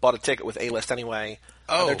still bought a ticket with A-List anyway.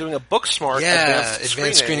 Oh. They're doing a Booksmart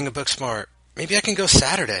advanced screening of Booksmart. Maybe I can go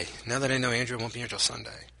Saturday, now that I know Andrew won't be here till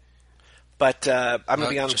Sunday. But I'm going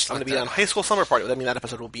to be on High School Slumber Party. I mean, that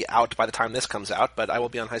episode will be out by the time this comes out, but I will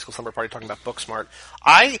be on High School Slumber Party talking about Booksmart.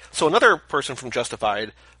 So another person from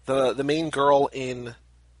Justified, the main girl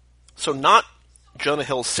so not Jonah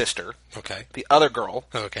Hill's sister. Okay. The other girl.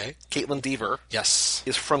 Okay. Caitlin Dever. Yes.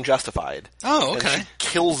 Is from Justified. Oh, okay. And she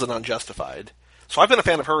kills it on Justified. So I've been a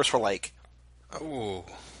fan of hers for 8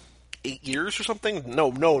 years or something.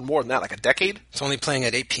 No, more than that, like a decade. It's only playing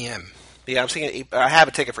at 8 p.m. Yeah, I'm seeing I have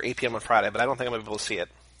a ticket for 8 p.m. on Friday, but I don't think I'm going to be able to see it.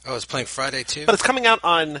 Oh, it's playing Friday too? But it's coming out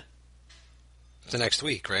on the next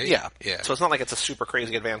week, right? Yeah. Yeah. So it's not like it's a super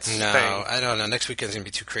crazy advanced thing. No, I don't know. Next weekend's going to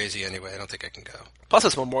be too crazy anyway. I don't think I can go. Plus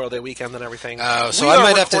it's Memorial Day weekend and everything. Oh, so I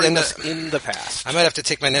might have to end this in the past. I might have to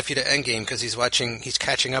take my nephew to Endgame because he's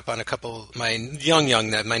catching up on a couple, my young,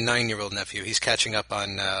 my 9-year-old nephew, he's catching up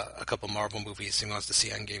on a couple Marvel movies. He wants to see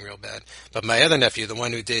Endgame real bad. But my other nephew, the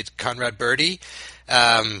one who did Conrad Birdie,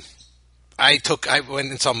 I went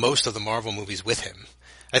and saw most of the Marvel movies with him.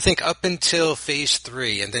 I think up until Phase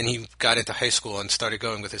 3, and then he got into high school and started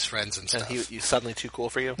going with his friends and stuff. And he's suddenly too cool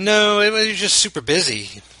for you? No, he was just super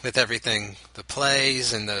busy with everything, the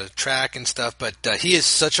plays and the track and stuff, but he is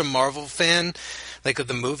such a Marvel fan, like of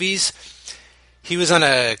the movies. He was on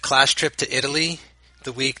a class trip to Italy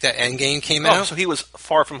the week that Endgame came out. So he was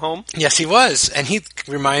far from home? Yes, he was. And he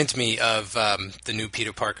reminds me of the new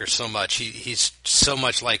Peter Parker so much. He's so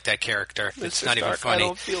much like that character. It's not even funny. I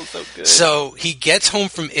don't feel so good. So he gets home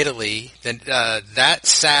from Italy that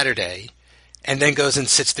Saturday and then goes and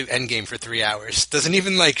sits through Endgame for 3 hours. Doesn't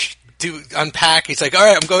even unpack. He's like, all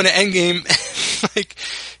right, I'm going to Endgame.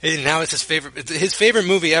 And now it's his favorite. His favorite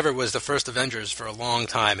movie ever was the first Avengers for a long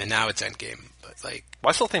time, and now it's Endgame. Well,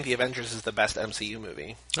 I still think The Avengers is the best MCU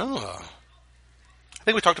movie. Oh. I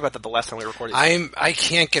think we talked about that the last time we recorded. I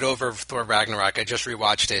can't get over Thor Ragnarok. I just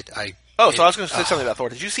rewatched it. So I was going to say something about Thor.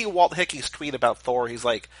 Did you see Walt Hickey's tweet about Thor? He's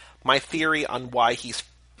like, my theory on why he's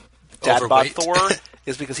dad bod Thor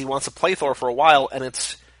is because he wants to play Thor for a while, and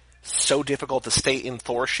it's so difficult to stay in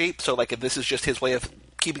Thor shape. So, if this is just his way of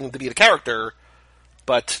keeping him to be the character,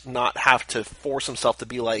 but not have to force himself to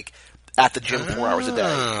be at the gym 4 hours a day.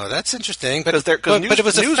 Oh, that's interesting. But it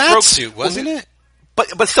was a fat suit, wasn't it?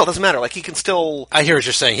 But still, it doesn't matter. He can still... I hear what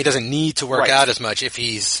you're saying. He doesn't need to work out as much if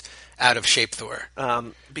he's out of shape Thor.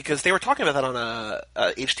 Because they were talking about that on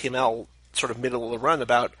a HTML sort of middle of the run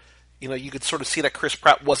about, you could sort of see that Chris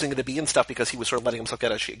Pratt wasn't going to be in stuff because he was sort of letting himself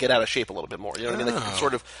get out of shape a little bit more. You know what I mean? You could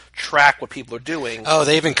sort of track what people are doing. Oh,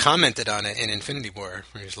 they even commented on it in Infinity War,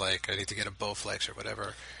 where he's like, I need to get a Bowflex or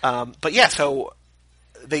whatever. But yeah, so...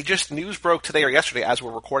 news broke today or yesterday as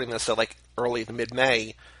we're recording this, so early to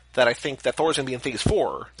mid-May, that I think that Thor's going to be in Phase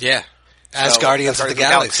 4. Yeah. As Guardians of the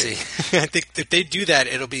Galaxy. I think if they do that,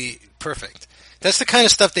 it'll be perfect. That's the kind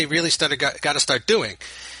of stuff they really got to start doing.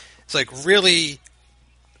 It's really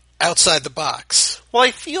outside the box. Well,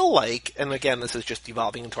 I feel and again, this is just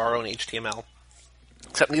evolving into our own HTML,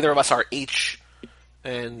 except neither of us are H,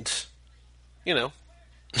 and,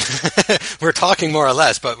 We're talking more or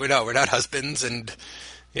less, but we're not husbands, and...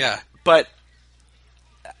 Yeah. But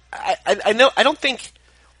I know, I don't think,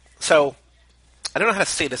 so, I don't know how to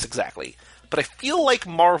say this exactly, but I feel like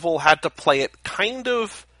Marvel had to play it kind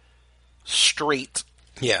of straight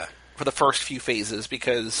for the first few phases,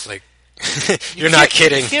 because... you're not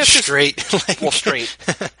kidding. Straight. Straight.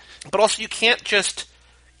 But also, you can't just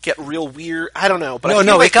get real weird. I don't know. But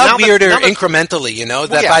it got weirder incrementally,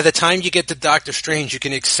 by the time you get to Doctor Strange, you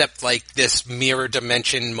can accept, this mirror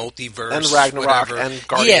dimension, multiverse, and Ragnarok, whatever. and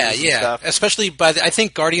Guardians and stuff. Especially I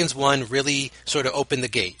think Guardians 1 really sort of opened the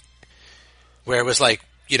gate. Where it was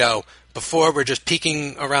before we're just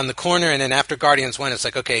peeking around the corner, and then after Guardians 1, it's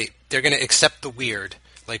okay, they're going to accept the weird.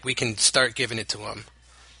 We can start giving it to them.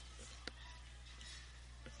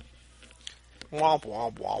 Womp,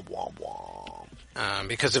 womp, womp, womp, womp.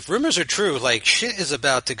 Because if rumors are true, shit is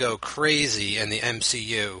about to go crazy in the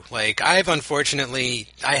MCU.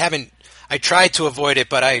 I tried to avoid it,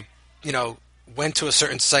 but I, went to a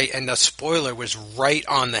certain site and the spoiler was right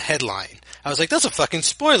on the headline. I was like, that's a fucking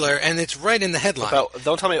spoiler, and it's right in the headline.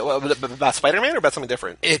 Don't tell me about Spider-Man or about something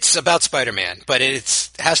different? It's about Spider-Man, but it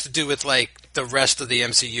has to do with, the rest of the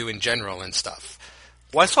MCU in general and stuff.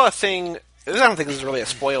 Well, I saw a thing I don't think this is really a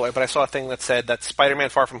spoiler, but I saw a thing that said that Spider-Man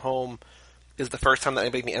Far From Home is the first time that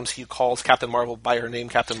anybody in the MCU calls Captain Marvel by her name,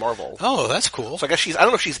 Captain Marvel. Oh, that's cool. So I guess I don't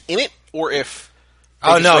know if she's in it or if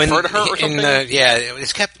they refer to her or something.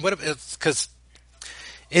 It's because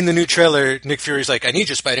in the new trailer, Nick Fury's like, I need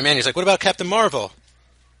you, Spider-Man. He's like, what about Captain Marvel?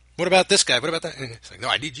 What about this guy? What about that? And he's like, no,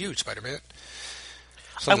 I need you, Spider-Man.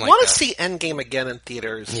 I want to see Endgame again in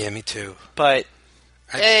theaters. Yeah, me too. But,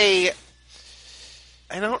 I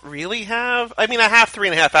don't really have... I mean, I have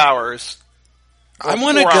 3.5 hours. I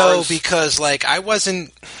want to go because, like, I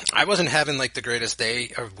wasn't having, like, the greatest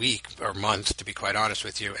day or week or month, to be quite honest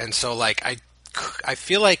with you. And so, like, I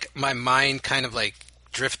feel like my mind kind of, like,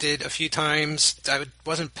 drifted a few times. I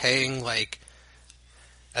wasn't paying, like,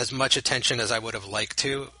 as much attention as I would have liked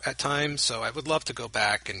to at times. So I would love to go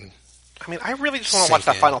back and... I mean, I really just want to watch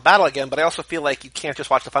that final battle again, but I also feel like you can't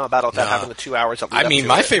just watch the final battle without having the 2 hours of lead up to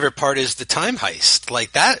my it. favorite part is the time heist.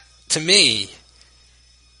 Like, that, to me,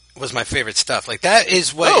 was my favorite stuff. Like, that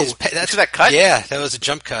is what is... That's that cut? Yeah, that was a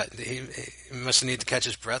jump cut. He must have needed to catch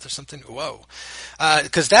his breath or something. Whoa.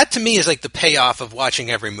 Because that, to me, is like the payoff of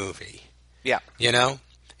watching every movie. Yeah. You know?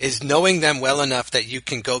 Is knowing them well enough that you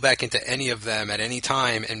can go back into any of them at any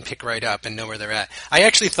time and pick right up and know where they're at. I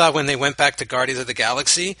actually thought when they went back to Guardians of the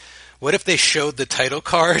Galaxy... What if they showed the title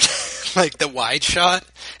card, like the wide shot,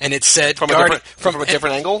 and it said from a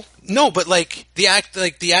different angle? No, but like the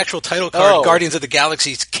actual title card, Guardians of the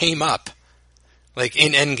Galaxy, came up, like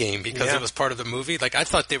in Endgame because it was part of the movie. Like I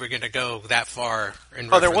thought they were going to go that far.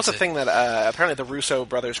 There was a thing that apparently the Russo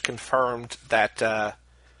brothers confirmed that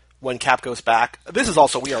when Cap goes back, this is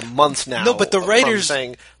also we are months now. No, but the writers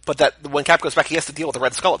saying, but that when Cap goes back, he has to deal with the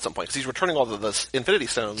Red Skull at some point because he's returning all of the Infinity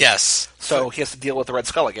Stones. Yes, so he has to deal with the Red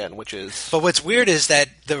Skull again, which is. But what's weird is that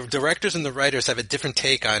the directors and the writers have a different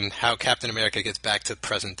take on how Captain America gets back to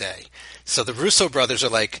present day. So the Russo brothers are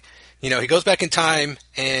like, he goes back in time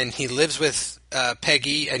and he lives with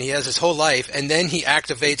Peggy and he has his whole life, and then he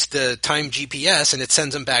activates the time GPS and it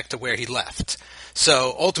sends him back to where he left.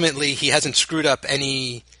 So ultimately, he hasn't screwed up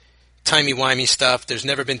any timey-wimey stuff. There's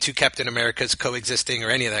never been two Captain Americas coexisting or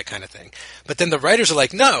any of that kind of thing. But then the writers are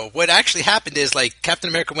like, no, what actually happened is, like, Captain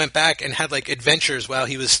America went back and had, like, adventures while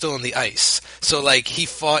he was still in the ice. So, like, he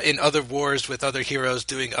fought in other wars with other heroes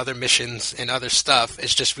doing other missions and other stuff.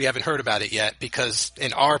 It's just we haven't heard about it yet because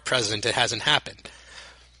in our present it hasn't happened.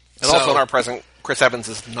 And also in our present, Chris Evans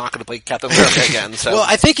is not going to play Captain America again. So. Well,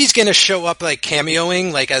 I think he's going to show up like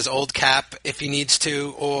cameoing, like as old Cap if he needs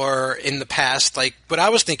to, or in the past. Like, but I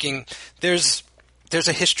was thinking, there's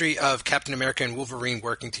a history of Captain America and Wolverine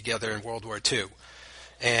working together in World War II,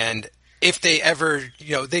 and if they ever,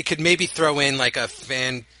 they could maybe throw in like a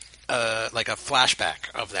flashback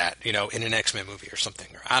of that, in an X-Men movie or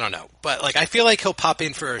something, or I don't know. But like, I feel like he'll pop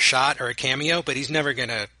in for a shot or a cameo, but he's never going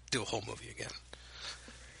to do a whole movie again.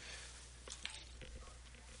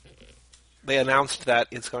 They announced that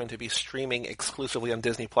it's going to be streaming exclusively on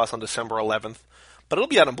Disney Plus on December 11th, but it'll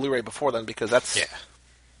be out on Blu-ray before then because that's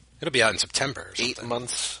it'll be out in September. Or 8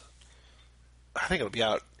 months. I think it'll be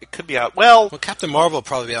out. It could be out. Well, Captain Marvel will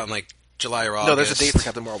probably be out in like July or August. No, there's a date for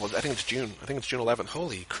Captain Marvel. I think it's June. I think it's June 11th.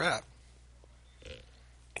 Holy crap!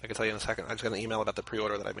 I can tell you in a second. I just got an email about the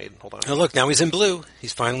pre-order that I made. Hold on. Oh, look, now he's in blue.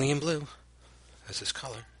 He's finally in blue. That's his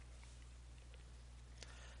color.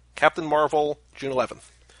 Captain Marvel, June 11th.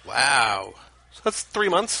 Wow. So that's 3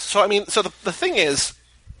 months. So, I mean, the thing is,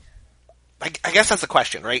 I guess that's the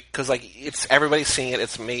question, right? Because, like, everybody's seeing it.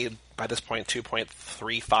 It's made, by this point,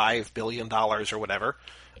 $2.35 billion or whatever.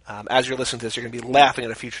 As you're listening to this, you're going to be laughing at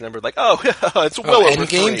a future number like, it's well over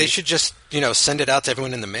Endgame? 3. They should just, send it out to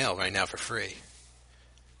everyone in the mail right now for free.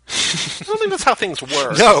 I don't think that's how things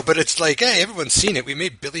work. No, but it's like, hey, everyone's seen it. We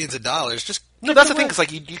made billions of dollars. No, that's the thing, because,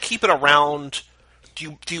 like, you keep it around...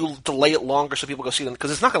 Do you delay it longer so people go see them?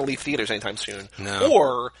 Because it's not going to leave theaters anytime soon. No.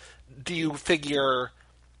 Or do you figure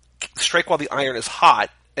strike while the iron is hot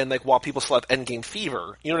and like while people still have Endgame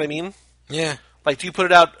fever? You know what I mean? Yeah. Like, do you put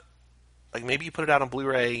it out? Like, maybe you put it out on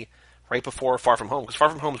Blu-ray right before Far From Home, because Far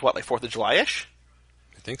From Home is what, like 4th of July-ish?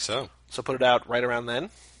 I think so. So put it out right around then.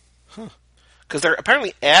 Because they're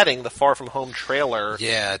apparently adding the Far From Home trailer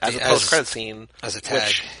as a post-credit scene as a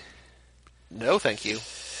tag. No, thank you.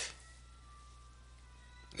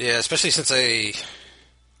 Yeah, especially since it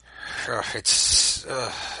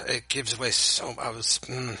gives away so.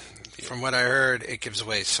 From what I heard, it gives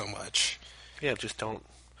away so much. Yeah, just don't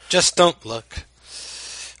look.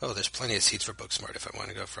 Oh, there's plenty of seats for Booksmart if I want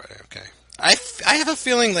to go Friday. Okay. I have a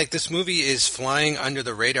feeling like this movie is flying under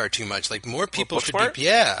the radar too much. Like more people should be.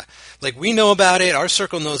 Yeah, like we know about it. Our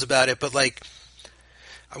circle knows about it, but like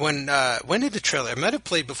when did the trailer? It might have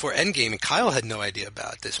played before Endgame, and Kyle had no idea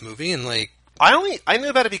about this movie, and like I knew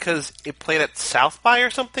about it because it played at South by or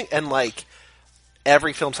something, and like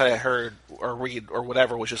every film site I heard or read or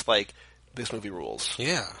whatever was just like, this movie rules.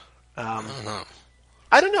 Yeah. I don't know.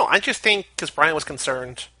 I don't know. I just think because Brian was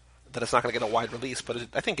concerned that it's not going to get a wide release, but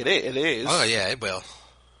I think it is. Oh yeah, it will.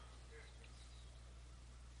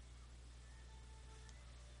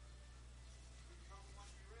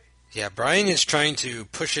 Yeah, Brian is trying to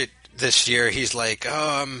push it this year. He's like,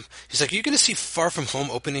 you're going to see Far From Home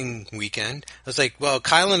opening weekend? I was like, well,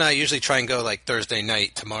 Kyle and I usually try and go like Thursday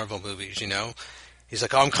night to Marvel movies, you know? He's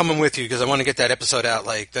like, oh, I'm coming with you because I want to get that episode out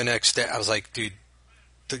like the next day. I was like, dude,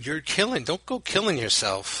 you're killing. Don't go killing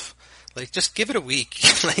yourself. Like, just give it a week.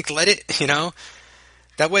 Like, let it, you know?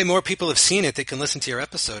 That way more people have seen it. They can listen to your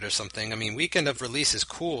episode or something. I mean, weekend of release is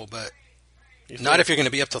cool, but not if you're going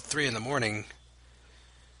to be up till 3 in the morning.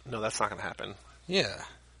 No, that's not going to happen. Yeah.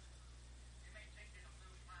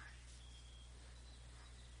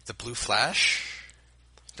 The Blue Flash?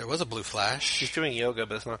 There was a Blue Flash. He's doing yoga,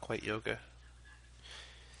 but it's not quite yoga.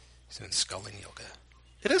 He's doing sculling yoga.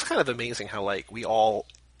 It is kind of amazing how, like, we all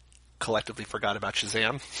collectively forgot about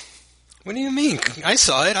Shazam. What do you mean? I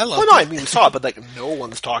saw it. I love it. Well, no, I mean, we saw it, but, like, no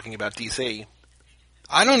one's talking about DC.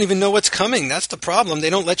 I don't even know what's coming. That's the problem. They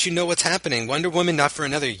don't let you know what's happening. Wonder Woman not for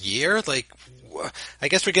another year? Like, I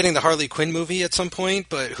guess we're getting the Harley Quinn movie at some point,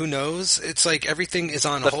 but who knows? It's like everything is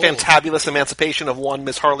on hold. The fantabulous emancipation of one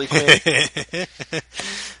Miss Harley Quinn.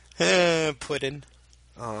 Puddin'.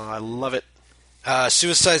 Oh, I love it.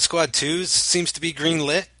 Suicide Squad 2 seems to be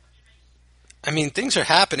greenlit. I mean, things are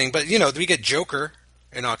happening, but, you know, we get Joker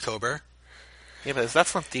in October. Yeah, but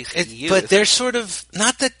that's not DCEU. But they're sort of,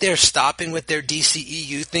 not that they're stopping with their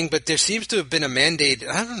DCEU thing, but there seems to have been a mandate.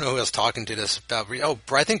 I don't know who else talking to this about.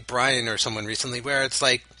 I think Brian or someone recently, where it's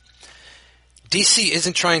like, DC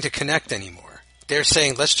isn't trying to connect anymore. They're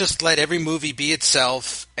saying, let's just let every movie be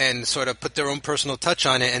itself and sort of put their own personal touch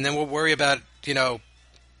on it, and then we'll worry about, you know,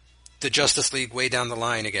 the Justice League way down the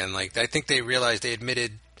line again. Like, I think they realized, they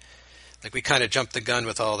admitted, like, we kind of jumped the gun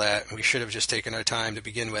with all that, and we should have just taken our time to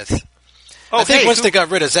begin with. I think once they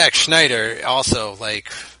got rid of Zack Snyder, also,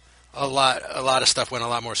 like, a lot of stuff went a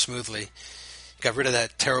lot more smoothly. Got rid of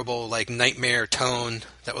that terrible, like, nightmare tone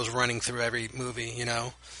that was running through every movie, you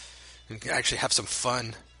know? And actually have some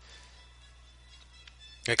fun.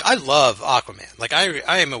 Like, I love Aquaman. Like,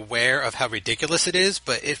 I am aware of how ridiculous it is,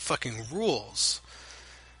 but it fucking rules.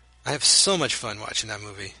 I have so much fun watching that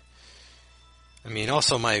movie. I mean,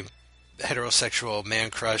 also my heterosexual man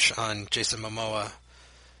crush on Jason Momoa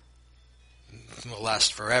will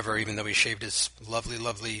last forever, even though he shaved his lovely,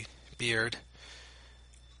 lovely beard.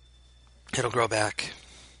 It'll grow back.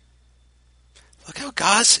 Look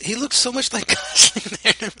how he looks so much like Gosling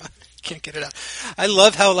there. Can't get it out. I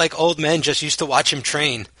love how, like, old men just used to watch him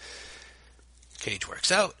train. Cage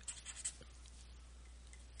works out.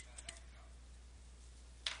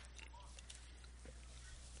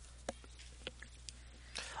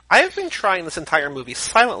 I have been trying this entire movie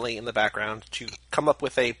silently in the background to come up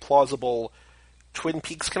with a plausible Twin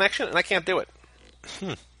Peaks connection, and I can't do it.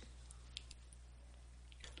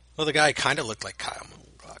 Well, the guy kind of looked like Kyle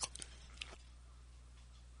MacLachlan.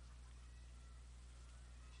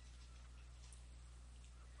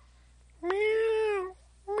 Meow,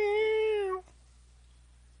 meow.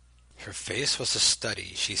 Her face was a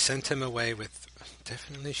study. She sent him away with...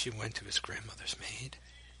 Definitely she went to his grandmother's maid.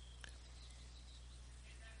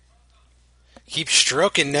 Keep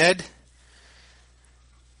stroking, Ned.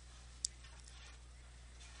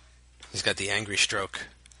 He's got the angry stroke.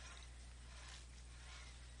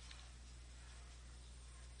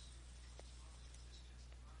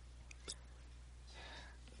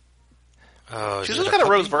 Oh, she's just got a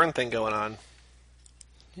Rose Byrne thing going on.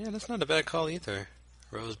 Yeah, that's not a bad call either.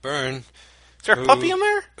 Rose Byrne. Is there a puppy in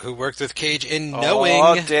there? Who worked with Cage in Knowing.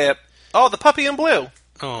 Oh, dip. Oh, the puppy in blue.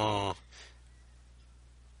 Oh.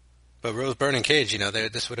 But Rose Byrne and Cage, you know,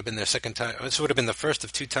 this would have been their second time. This would have been the first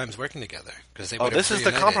of 2 times working together. They this is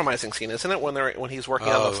the compromising scene, isn't it? When he's working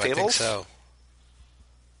on the stables? I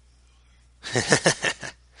think so.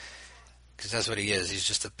 Because that's what he is. He's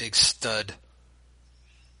just a big stud.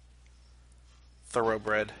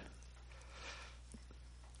 Thoroughbred.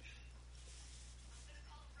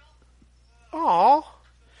 Aww.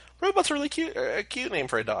 Robot's a really cute, cute name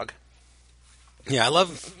for a dog. Yeah, I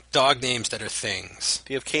love dog names that are things.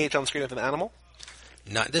 Do you have Cage on screen with an animal?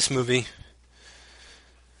 Not this movie.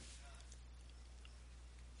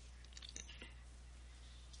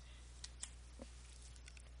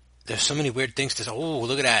 There's so many weird things to say. Oh,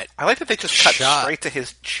 look at that. I like that they just cut straight to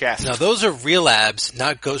his chest. Now, those are real abs,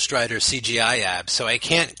 not Ghost Rider CGI abs, so I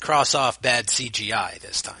can't cross off bad CGI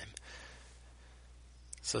this time.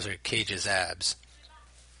 So those are Cage's abs.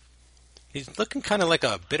 He's looking kind of like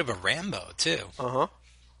a bit of a Rambo, too. Uh-huh.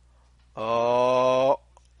 Oh.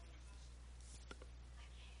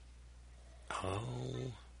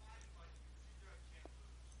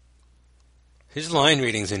 His line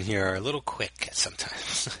readings in here are a little quick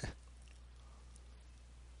sometimes.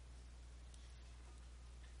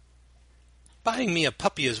 Buying me a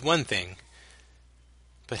puppy is one thing,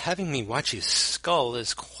 but having me watch you skull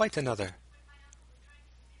is quite another.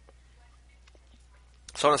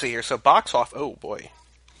 So I want to see here. So box off. Oh boy.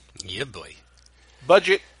 Yeah, boy.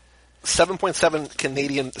 Budget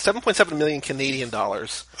 7.7 million Canadian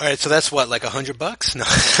dollars. All right, so that's what, like $100? No,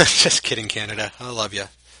 just kidding, Canada. I love you.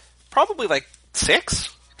 Probably like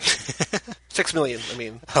 6? 6 million. I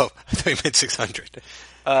mean. Oh, I thought you meant 600.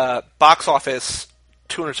 Box office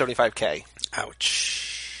 275K.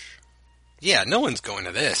 Ouch. Yeah, no one's going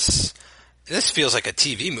to this. This feels like a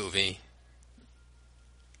TV movie.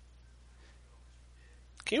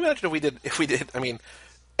 Can you imagine if we did, I mean,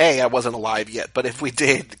 I wasn't alive yet, but if we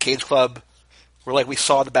did the Cage Club, we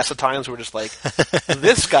saw the best of times, we're just like,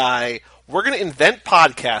 this guy, we're going to invent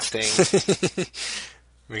podcasting.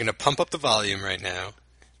 We're going to pump up the volume right now.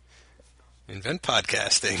 Invent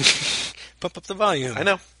podcasting. Pump up the volume. I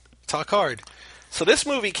know. Talk hard. So this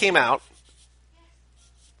movie came out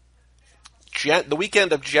the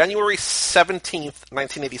weekend of January 17th,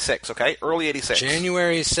 1986, okay? Early 86.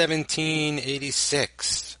 January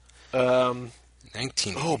 1786.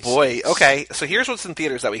 1986. Oh, boy. Okay, so here's what's in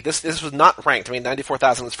theaters that week. This was not ranked. I mean,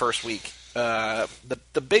 94,000 is first week. The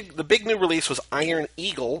big new release was Iron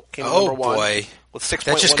Eagle. Came in number 1. Oh, boy. With $6.1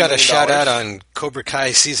 million. That just got a shout-out on Cobra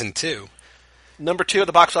Kai Season 2. Number 2 at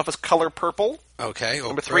the box office, Color Purple. Okay.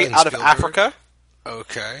 Number 3, Out of Africa.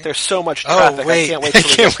 Okay. There's so much traffic. Oh, wait. I can't wait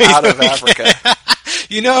till we get Out of Africa.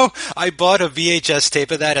 You know, I bought a VHS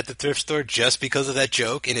tape of that at the thrift store just because of that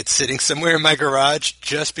joke, and it's sitting somewhere in my garage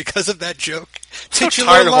just because of that joke. I'm so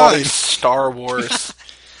tired of all these Star Wars.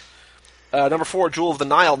 Number 4, Jewel of the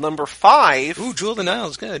Nile. Number 5. Ooh, Jewel of the Nile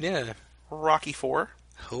is good, yeah. Rocky 4.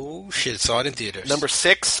 Oh, shit, saw it in theaters. Number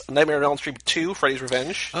 6, Nightmare on Elm Street 2, Freddy's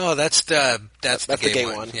Revenge. Oh, that's the gay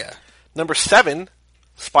one. Yeah. Number 7,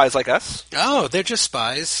 Spies Like Us. Oh, they're just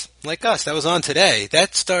spies like us. That was on today.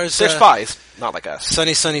 That stars... They're spies, not like us.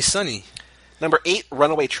 Sunny, Sunny, Sunny. Number 8,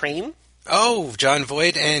 Runaway Train. Oh, John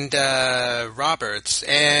Voight and Roberts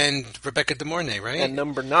and Rebecca De Mornay, right? And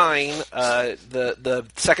number 9, the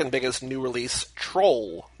second biggest new release,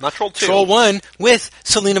 Troll. Not Troll 2. Troll 1 with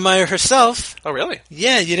Selena Meyer herself. Oh, really?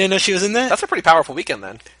 Yeah, you didn't know she was in that? That's a pretty powerful weekend,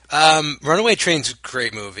 then. Runaway Train's a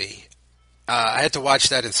great movie. I had to watch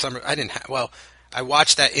that in summer. I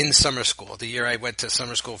watched that in summer school. The year I went to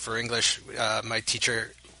summer school for English, my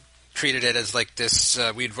teacher treated it as like this.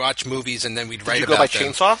 We'd watch movies and then we'd write about them. Did you go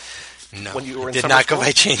by Chainsaw? No. When you were in did summer not school? go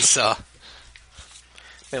by Chainsaw.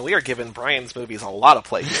 Man, we are giving Brian's movies a lot of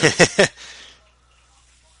play here.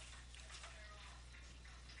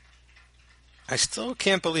 I still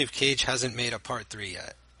can't believe Cage hasn't made a part 3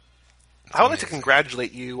 yet. I would like to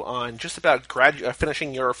congratulate you on just about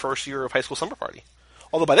finishing your first year of high school summer party.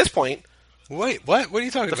 Although by this point... Wait, what? What are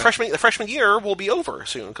you talking about? The freshman year will be over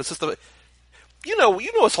soon because it's the... You know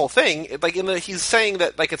his whole thing. Like he's saying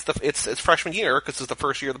that like it's freshman year because it's the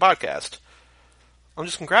first year of the podcast. I'm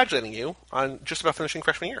just congratulating you on just about finishing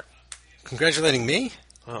freshman year. Congratulating me?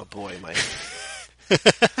 Oh boy, Mike.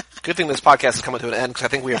 Good thing this podcast is coming to an end because I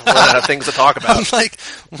think we have run out of things to talk about. I'm like,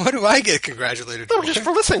 what do I get congratulated for? No, just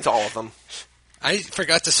for listening to all of them. I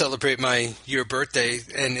forgot to celebrate my birthday,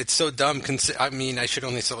 and it's so dumb. I mean, I should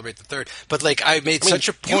only celebrate the 3rd. But like, I made such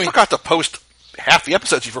a point. You forgot to post half the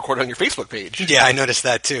episodes you've recorded on your Facebook page. Yeah, I noticed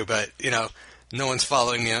that too, but, no one's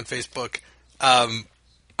following me on Facebook.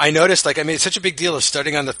 I noticed, I made such a big deal of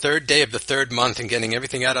starting on the 3rd day of the 3rd month and getting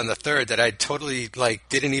everything out on the 3rd that I totally,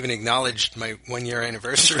 didn't even acknowledge my 1-year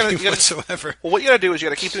anniversary whatsoever. Well, what you gotta do is you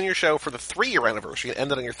gotta keep doing your show for the 3-year anniversary and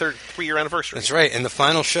end it on your 3-year anniversary. That's right, and the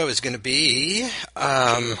final show is gonna be,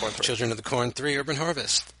 Children of the Corn 3 Urban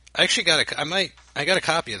Harvest. I actually got a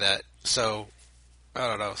copy of that, so... I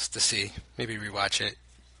don't know, to see. Maybe rewatch it.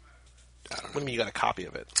 I don't know. What do you mean you got a copy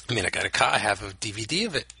of it? I mean, I have a DVD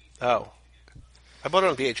of it. Oh. I bought it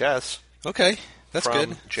on VHS. Okay, that's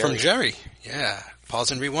good. Jerry. From Jerry. Yeah.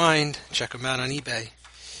 Pause and rewind. Check them out on eBay.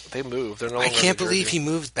 They moved. They're no longer I can't believe he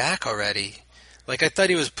moved back already. I thought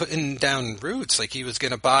he was putting down roots. He was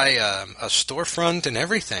going to buy a storefront and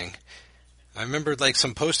everything. I remember,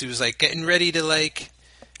 some post, he was, getting ready to,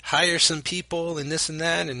 hire some people and this and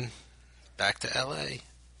that, and back to L.A.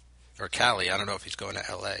 Or Cali. I don't know if he's going to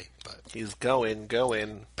L.A., but he's going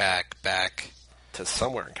back to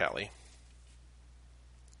somewhere in Cali.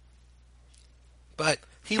 But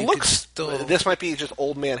he looks still. This might be just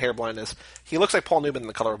old man hair blindness. He looks like Paul Newman in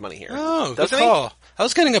The Color of Money here. Oh, good call. I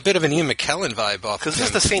was getting a bit of an Ian McKellen vibe off. Because this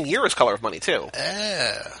is the same year as Color of Money too.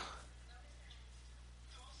 Yeah.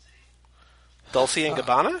 Dolce and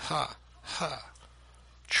Gabbana.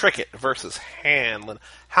 Trickett versus Hanlon.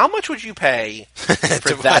 How much would you pay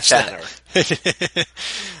for that banner?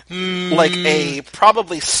 Like a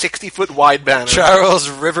probably 60-foot wide banner. Charles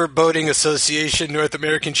River Boating Association North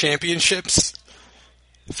American Championships.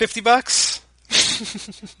 $50.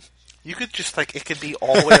 You could just it could be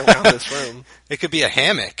all the way around this room. It could be a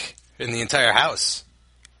hammock in the entire house.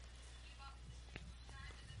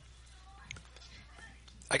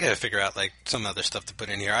 I gotta figure out some other stuff to put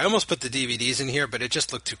in here. I almost put the DVDs in here, but it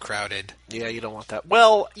just looked too crowded. Yeah, you don't want that.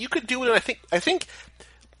 Well, you could do it. I think.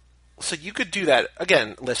 So you could do that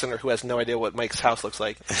again, listener who has no idea what Mike's house looks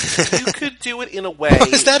like. You could do it in a way.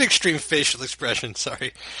 What is that extreme facial expression?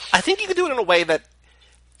 Sorry. I think you could do it in a way that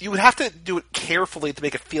you would have to do it carefully to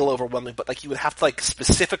make it feel overwhelming, but you would have to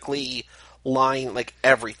specifically line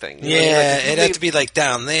everything. Yeah, it'd have to be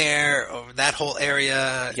down there or that whole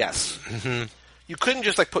area. Yes. Mm-hmm. You couldn't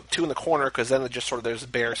just put two in the corner because then it just there's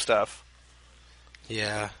bare stuff.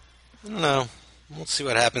 Yeah. I don't know. We'll see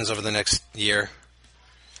what happens over the next year.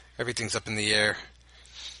 Everything's up in the air.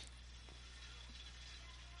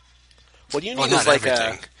 What you need is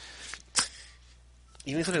everything.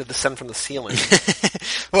 You need something to descend from the ceiling.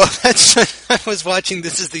 Well, I was watching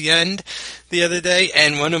This Is the End the other day,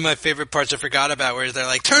 and one of my favorite parts I forgot about where they're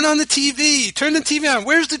like, turn on the TV! Turn the TV on!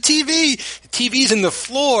 Where's the TV? The TV's in the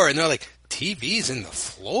floor! And they're like, TV's in the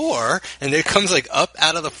floor? And it comes up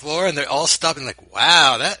out of the floor, and they're all stopping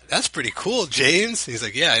wow, that's pretty cool, James. He's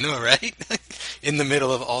like, yeah, I know, right? In the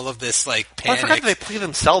middle of all of this panic. I forgot that they play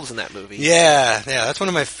themselves in that movie. Yeah, that's one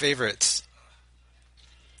of my favorites.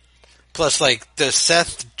 Plus, the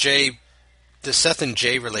Seth and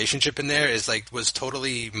Jay relationship in there was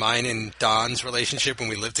totally mine and Don's relationship when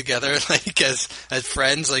we lived together. As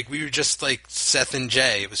friends, we were just Seth and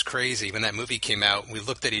Jay. It was crazy when that movie came out. We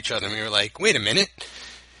looked at each other and we were like, "Wait a minute,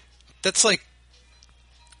 that's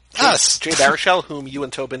us." Jay Baruchel, whom you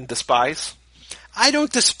and Tobin despise. I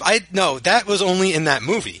don't despise. No, that was only in that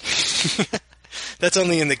movie. That's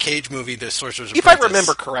only in the Cage movie, The Sorcerer's Apprentice. If I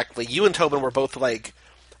remember correctly, you and Tobin were both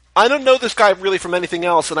I don't know this guy really from anything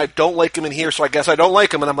else, and I don't like him in here, so I guess I don't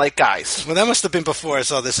like him. And I'm like, guys. Well, that must have been before I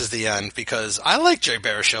saw This Is the End, because I like Jay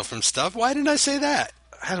Baruchel from stuff. Why didn't I say that?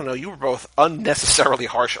 I don't know. You were both unnecessarily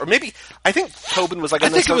harsh. Or maybe, I think Tobin was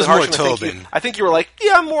unnecessarily harsh. I think it was more Tobin. I think you were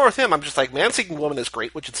yeah, I'm more with him. I'm just Man-Seeking Woman is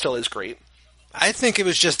great, which it still is great. I think it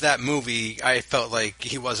was just that movie. I felt like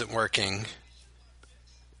he wasn't working.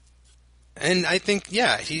 And I think,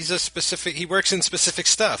 yeah, he works in specific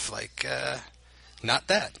stuff, not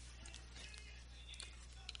that.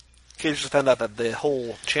 Cage just found out that the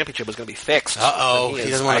whole championship was going to be fixed. Uh-oh, he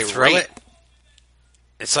doesn't want to throw it?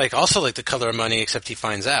 It's also The Color of Money, except he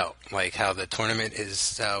finds out, how the tournament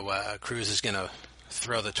is, how Cruz is going to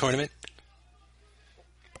throw the tournament.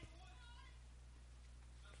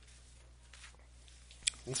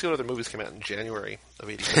 Let's see what other movies came out in January of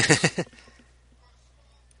 '86. I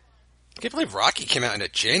can't believe Rocky came out in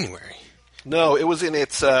January. No, it was in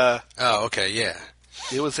its... oh, okay, yeah.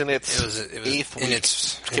 It was in its eighth week.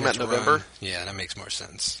 It came out in November. Run. Yeah, that makes more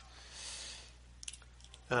sense.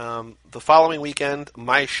 The following weekend,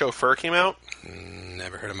 My Chauffeur came out.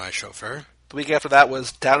 Never heard of My Chauffeur. The week after that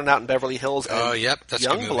was Down and Out in Beverly Hills and that's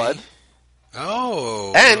Youngblood.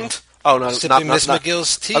 Oh. And... Oh, no, Sipping Miss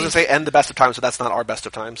McGill's tea. I was going to say, and The Best of Times, but that's not our Best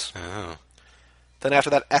of Times. Oh. Then after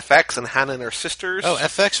that, FX and Hannah and Her Sisters. Oh,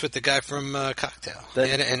 FX with the guy from Cocktail.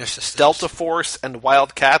 Then and Her Sisters. Delta Force and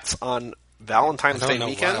Wildcats on Valentine's Day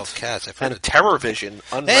weekend. Wildcats. And Terror Vision.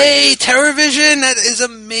 Hey, Terror Vision! That is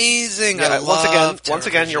amazing. Yeah, once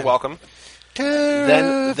again, you're welcome.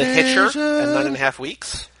 Then The Hitcher and 9.5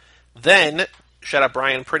 Weeks. Then Shut Up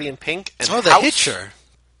Brian, Pretty in Pink, and The Hitcher.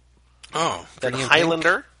 Oh, then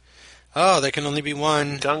Highlander. Pink. Oh, there can only be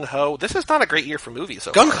one. Gung Ho. This is not a great year for movies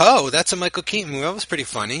so Gung far. Ho. That's a Michael Keaton movie. That was pretty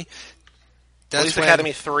funny. Police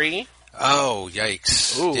Academy 3. Oh,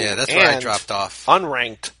 yikes. Ooh, yeah, that's where I dropped off.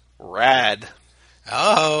 Unranked. Rad.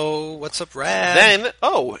 Oh, what's up, Rad? Then,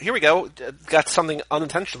 here we go. Got something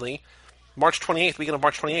unintentionally. March 28th, weekend of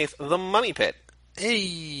March 28th, The Money Pit.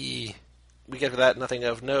 Hey. We get to that, nothing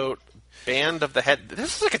of note. Band of the Head.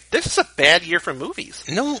 This is a bad year for movies.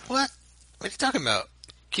 No, what? What are you talking about?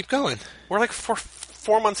 Keep going. We're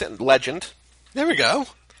 4 months in. Legend. There we go.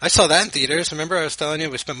 I saw that in theaters. Remember I was telling you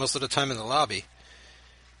we spent most of the time in the lobby.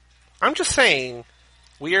 I'm just saying,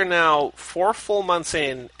 we are now 4 full months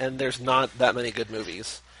in, and there's not that many good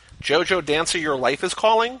movies. JoJo Dancer Your Life is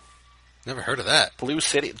Calling. Never heard of that. Blue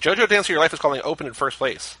City. JoJo Dancer Your Life is Calling opened in first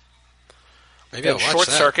place. Maybe Then I'll watch Short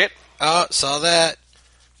that. Circuit. Oh, saw that.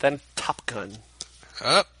 Then Top Gun.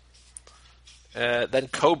 Oh, Then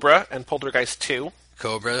Cobra and Poltergeist 2.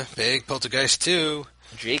 Cobra, big. Poltergeist 2.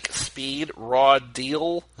 Jake Speed, Raw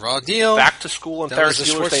Deal. Raw Deal. Back to School and That Ferris was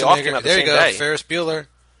the Bueller's Day Off came out the There same you go, day. Ferris Bueller.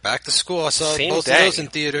 Back to School. I saw Same both day. of those in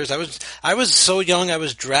theaters. I was so young. I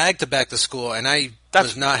was dragged to Back to School, and I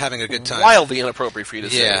was not having a good time. Wildly inappropriate for you to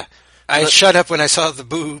say. Yeah. I shut up when I saw the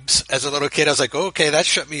boobs as a little kid. I was like, okay, that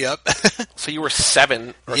shut me up. So you were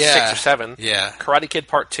 7 or Yeah. 6 or 7. Yeah. Karate Kid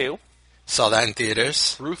Part 2. Saw that in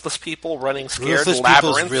theaters. Ruthless People Running Scared. Ruthless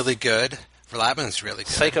Labyrinth. People's really good. Labyrinth's really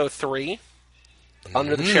good. Psycho 3.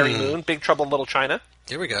 Under the Cherry Moon. Big Trouble in Little China.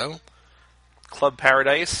 Here we go. Club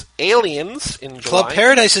Paradise. Aliens in July. Club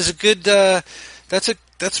Paradise is a good. That's a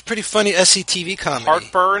pretty funny SCTV comedy.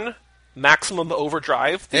 Heartburn. Maximum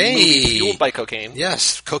Overdrive. The movie fueled by cocaine.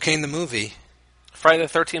 Yes, Cocaine the movie. Friday the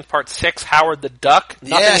 13th Part 6. Howard the Duck.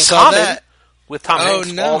 Nothing Yeah, I in saw Common. that. With Tom Oh,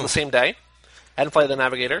 Hanks no. all the same day. And Flight of the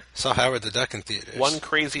Navigator. Saw Howard the Duck in theaters. One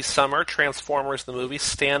Crazy Summer. Transformers the movie.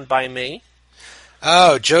 Stand By Me.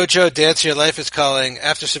 Oh, JoJo Dance Your Life is Calling.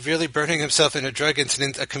 After severely burning himself in a drug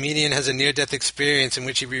incident, a comedian has a near-death experience in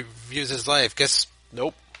which he reviews his life. Guess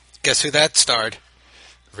who that starred?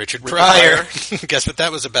 Richard Pryor. Guess what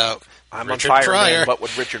that was about? I'm Richard on fire, Pryor. man. What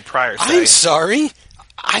would Richard Pryor say? I'm sorry.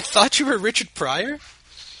 I thought you were Richard Pryor.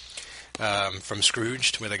 From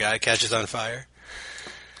Scrooged, where the guy catches on fire.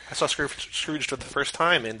 I saw Scrooge for the first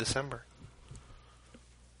time in December.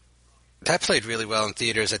 That played really well in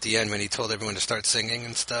theaters at the end when he told everyone to start singing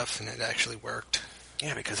and stuff, and it actually worked.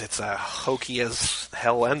 Yeah, because it's a hokey as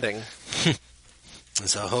hell ending.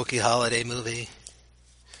 It's a hokey holiday movie.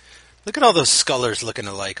 Look at all those Scullers looking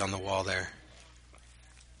alike on the wall there.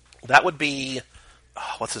 That would be...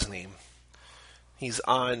 what's his name? He's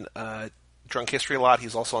on Drunk History a lot. He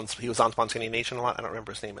was on Spontaneous Nation a lot. I don't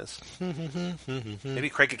remember his name is. Maybe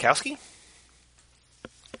Craig Kukowski?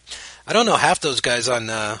 I don't know half those guys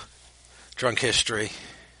on Drunk History,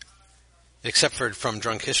 except for from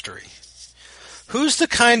Drunk History. Who's the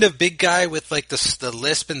kind of big guy with like the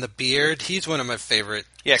lisp and the beard? He's one of my favorite.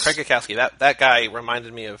 Yeah, Craig Kukowski. That guy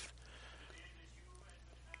reminded me of...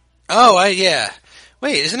 Oh, yeah.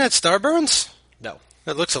 Wait, isn't that Starburns? No.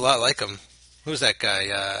 That looks a lot like him. Who's that guy?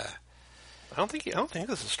 I don't think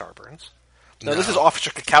this is Starburns. No, this is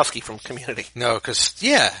Officer Kukowski from Community. No, because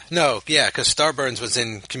Starburns was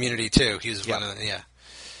in Community too. He was one of the,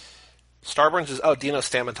 Starburns is Dino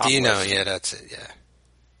Stamatopoulos. Dino, yeah, that's it, yeah.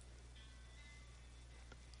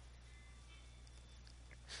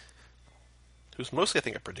 Who's mostly, I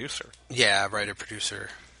think, a producer. Yeah, writer, producer.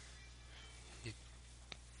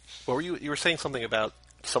 What were you were saying something about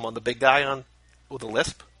someone, the big guy with a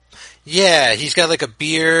lisp? Yeah, he's got like a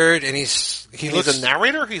beard, and he's a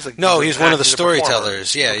narrator. He's one of the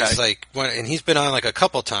storytellers. Yeah, okay. He's like and he's been on like a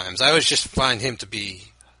couple times. I always just find him to be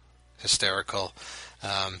hysterical.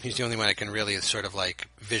 He's the only one I can really sort of like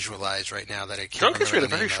visualize right now that I can't. Drunk History had a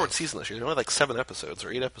remember the very name short of. season this year. There's only like 7 episodes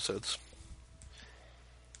or 8 episodes.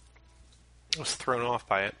 I was thrown off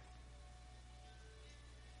by it.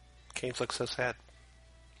 Kane's looks so sad.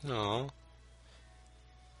 No,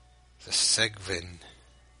 the Segvin.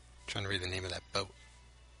 Trying to read the name of that boat.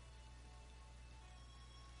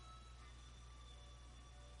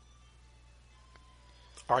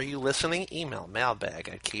 Are you listening? Email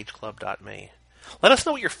mailbag@cageclub.me. Let us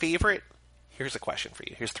know what your favorite... Here's a question for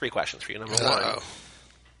you. Here's 3 questions for you. Number 1,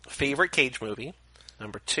 favorite Cage movie.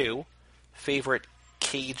 Number 2, favorite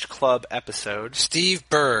Cage Club episode. Steve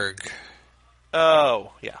Berg.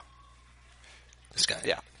 Oh, yeah. This guy.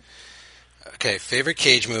 Yeah. Okay, favorite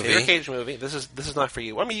Cage movie. Favorite Cage movie. This is not for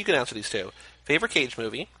you. I mean, you can answer these too. Favorite Cage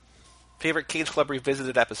movie. Favorite Cage Club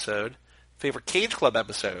Revisited episode. Favorite Cage Club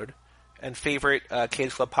episode. And favorite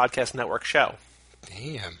Cage Club Podcast Network show.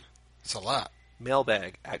 Damn. That's a lot.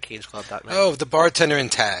 Mailbag@cageclub.me. Oh, the bartender in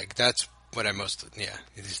Tag. That's what I most... Yeah,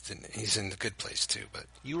 he's in the good place too. But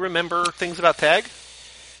you remember things about Tag?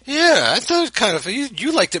 Yeah, I thought it kind of...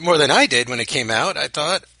 You liked it more than I did when it came out, I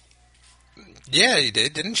thought. Yeah, you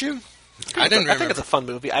did, didn't you? I didn't remember. I think it's a fun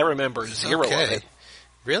movie. I remember zero of it.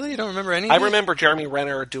 Really? You don't remember anything? I remember Jeremy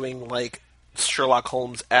Renner doing, like, Sherlock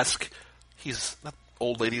Holmes-esque... He's...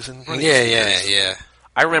 old ladies and... Yeah.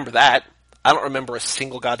 I remember that. I don't remember a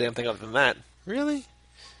single goddamn thing other than that. Really?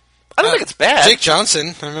 I don't think it's bad. Jake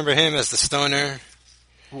Johnson. I remember him as the stoner.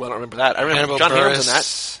 Ooh, I don't remember that. I remember Hannibal John Buress, Hamm's in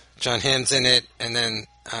that. John Hamm's in it, and then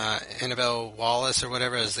Annabelle Wallace or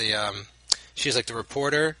whatever as the she's like the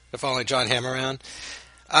reporter following John Hamm around.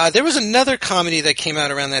 There was another comedy that came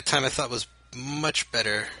out around that time I thought was much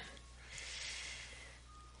better.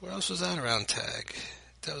 What else was that around Tag?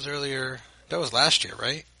 That was earlier. That was last year,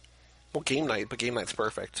 right? Well, Game Night, but Game Night's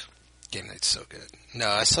perfect. Game Night's so good. No,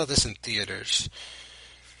 I saw this in theaters.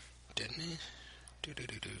 Didn't he?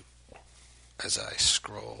 As I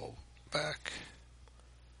scroll back.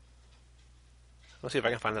 Let's see if I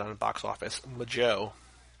can find it on the box office. Majo.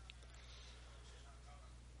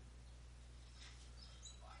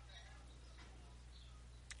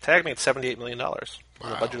 Tag made $78 million. Wow.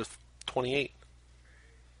 The budget was $28.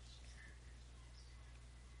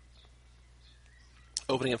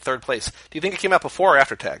 Opening in third place. Do you think it came out before or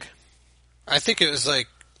after Tag? I think it was like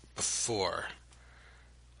before.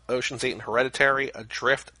 Ocean's 8 and Hereditary,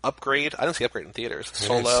 Adrift, Upgrade. I didn't see Upgrade in theaters.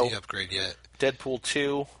 Solo. I didn't see Upgrade yet. Deadpool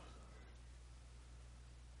 2.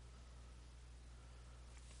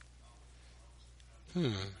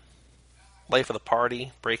 Life of the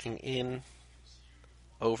Party, Breaking In,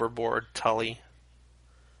 Overboard, Tully,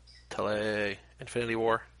 Infinity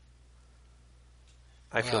War.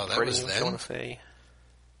 I Feel Pretty, what I want to say.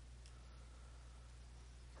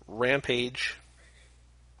 Rampage,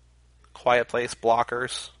 Quiet Place,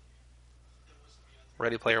 Blockers,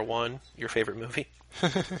 Ready Player One, your favorite movie,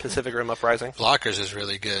 Pacific Rim Uprising. Blockers is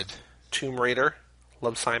really good. Tomb Raider,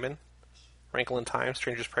 Love Simon, Wrinkle in Time,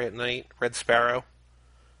 Strangers Prey at Night, Red Sparrow,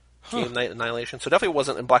 Game Night, Annihilation. So definitely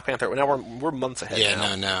wasn't in Black Panther. Now we're months ahead.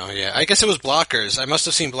 Yeah, no. I guess it was Blockers. I must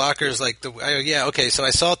have seen Blockers okay. So I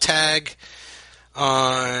saw Tag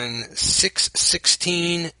on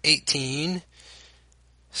 6/16/18.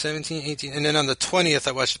 17, 18, and then on the 20th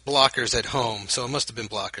I watched Blockers at home, so it must have been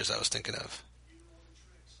Blockers I was thinking of.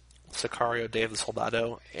 Sicario, Day of the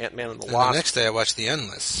Soldado, Ant-Man and the And Wasp. the next day I watched The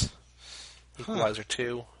Endless. Equalizer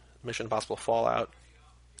 2, Mission Impossible Fallout.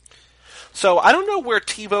 So I don't know where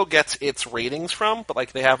TiVo gets its ratings from, but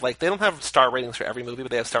they don't have star ratings for every movie,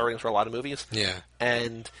 but they have star ratings for a lot of movies. Yeah.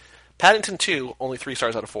 And Paddington 2, only 3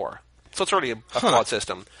 stars out of 4. So it's already a flawed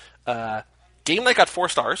system. Game Night got 4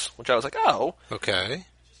 stars, which I was like, oh. Okay.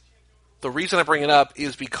 The reason I bring it up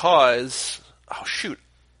is because... Oh, shoot.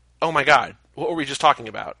 Oh, my God. What were we just talking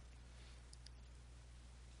about?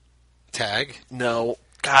 Tag? No.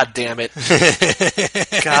 God damn it.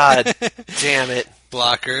 God damn it.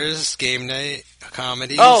 Blockers, Game Night,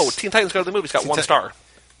 comedies. Oh, Teen Titans Go to the Movies got 1 star.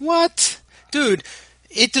 What? Dude,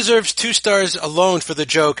 it deserves 2 stars alone for the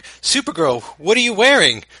joke, Supergirl, what are you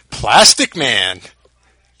wearing? Plastic Man.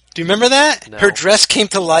 Do you remember that? No. Her dress came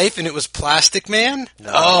to life and it was Plastic Man?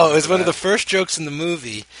 No, it was one of the first jokes in the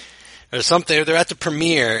movie. Or something. They're at the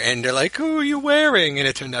premiere and they're like, who are you wearing? And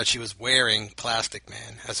it turned out she was wearing Plastic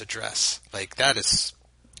Man as a dress. That is...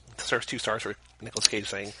 Deserves 2 stars for Nicolas Cage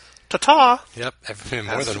saying, ta-ta! Yep,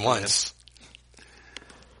 more than once.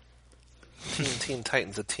 Teen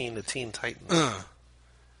Titans, a Teen Titans.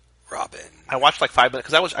 Robin. I watched 5 minutes,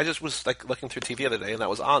 because I just was looking through TV the other day, and that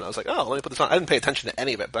was on. I was like, oh, let me put this on. I didn't pay attention to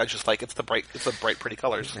any of it, but I was just it's the bright, pretty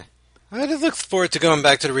colors. I look forward to going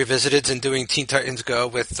back to the Revisiteds and doing Teen Titans Go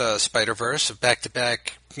with Spider-Verse,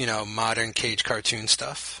 back-to-back, modern Cage cartoon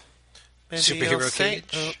stuff. Maybe Superhero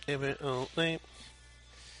Cage.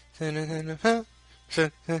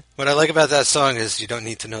 What I like about that song is you don't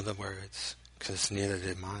need to know the words, because neither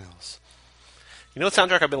did Miles. You know what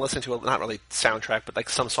soundtrack I've been listening to? Not really soundtrack, but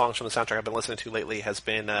some songs from the soundtrack I've been listening to lately has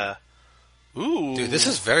been, ooh. Dude, this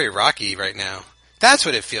is very rocky right now. That's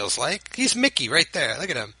what it feels like. He's Mickey right there. Look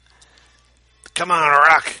at him. Come on,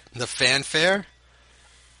 rock! The fanfare?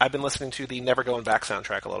 I've been listening to the Never Going Back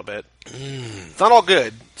soundtrack a little bit. It's not all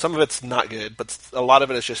good. Some of it's not good, but a lot of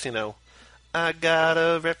it is just, I got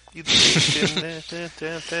a reputation.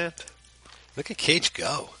 Look at Cage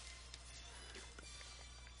go.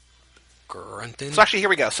 Grunting. So actually, here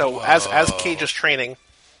we go. So as Cage is training,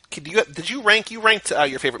 did you ranked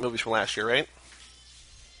your favorite movies from last year, right?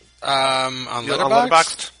 On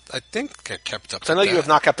Letterboxd? I think I kept up. So I know you have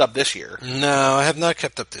not kept up this year. No, I have not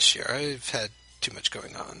kept up this year. I've had too much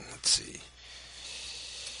going on. Let's see.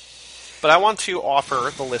 But I want to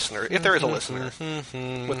offer the listener, if there is a listener,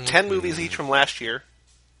 with 10 movies each from last year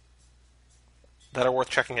that are worth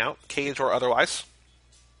checking out, Cage or otherwise.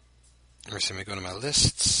 Let me go to my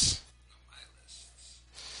lists.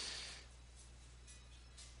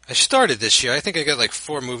 I started this year. I think I got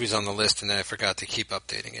 4 movies on the list, and then I forgot to keep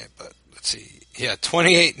updating it. But let's see. Yeah,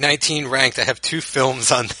 2819 ranked. I have 2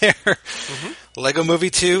 films on there. Lego Movie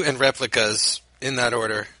 2 and Replicas, in that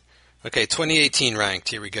order. Okay, 2018 ranked.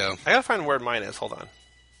 Here we go. I gotta find where mine is. Hold on.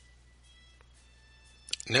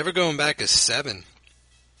 Never Going Back is 7.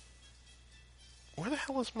 Where the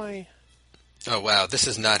hell is my... Oh, wow. This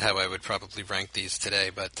is not how I would probably rank these today,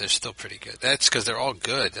 but they're still pretty good. That's because they're all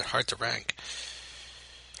good. They're hard to rank.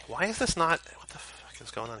 Why is this not... What the fuck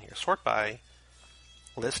is going on here? Sort by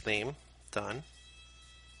list name. Done.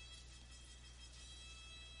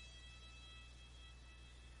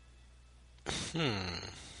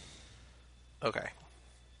 Okay.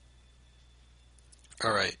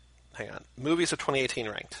 All right. Hang on. Movies of 2018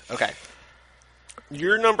 ranked. Okay.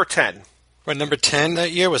 Your number 10. Right, number 10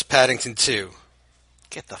 that year was Paddington 2.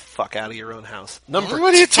 Get the fuck out of your own house. Number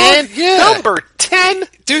what 10? Yeah. Number 10?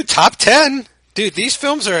 Dude, top 10. Dude, these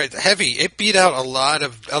films are heavy. It beat out a lot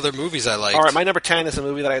of other movies I liked. All right, my number 10 is a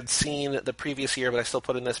movie that I had seen the previous year, but I still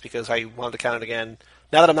put in this because I wanted to count it again.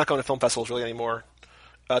 Now that I'm not going to film festivals really anymore,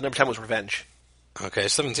 number 10 was Revenge. Okay,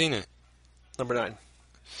 17 it. Number 9.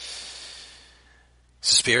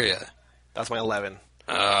 Suspiria. That's my 11.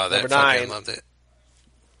 Oh, that number fucking 9. Loved it.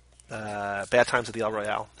 Bad Times at the El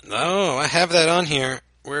Royale. No, I have that on here.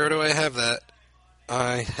 Where do I have that?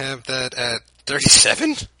 I have that at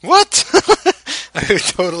 37? What? I would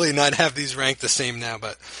totally not have these ranked the same now,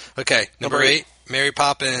 but... Okay, number 8, Mary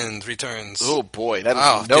Poppins Returns. Oh, boy, that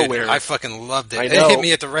is nowhere. Dude, I fucking loved it. I It know. hit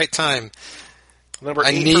me at the right time. Number 8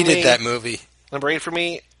 I needed that movie. Number 8 for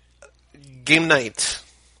me, Game Night.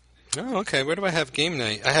 Oh, okay. Where do I have Game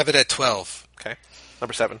Night? I have it at 12. Okay.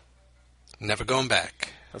 Number 7. Never Going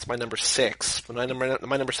Back. That's my number 6. My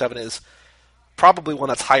number 7 is probably one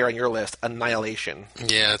that's higher on your list, Annihilation.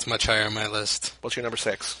 Yeah, it's much higher on my list. What's your number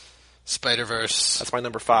 6? Spider-Verse. That's my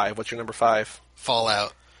number 5. What's your number 5?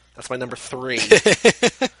 Fallout. That's my number 3.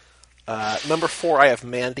 Number 4, I have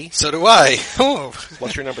Mandy. So do I. Oh.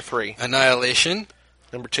 What's your number 3? Annihilation.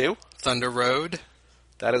 Number 2? Thunder Road.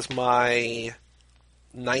 That is my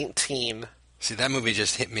 19. See, that movie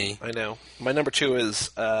just hit me. I know. My number 2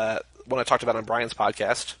 is one I talked about on Brian's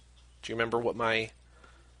podcast. Do you remember what my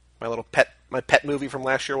little pet movie from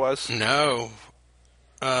last year was? No.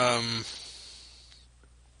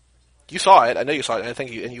 You saw it. I know you saw it. I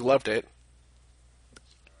think you loved it.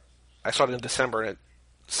 I saw it in December, and it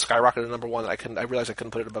skyrocketed to number 1. I realized I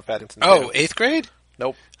couldn't put it above Paddington 2. Oh, 8th grade?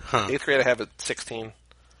 Nope. Huh. 8th grade I have at 16.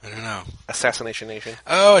 I don't know. Assassination Nation.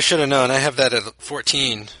 Oh, I should have known. I have that at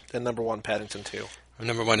 14. Then number 1, Paddington 2. My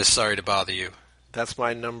number 1 is Sorry to Bother You. That's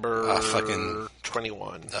my number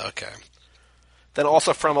 21. Okay. Then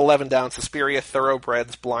also from 11 down, Suspiria,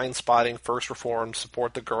 Thoroughbreds, Blind Spotting, First Reformed,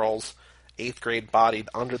 Support the Girls, 8th Grade, Bodied,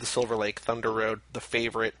 Under the Silver Lake, Thunder Road, The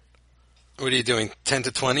Favorite. What are you doing, 10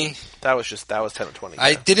 to 20? That was 10 to 20. Yeah.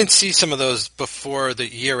 I didn't see some of those before the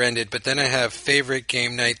year ended, but then I have Favorite,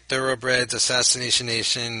 Game Night, Thoroughbreds, Assassination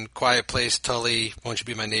Nation, Quiet Place, Tully, Won't You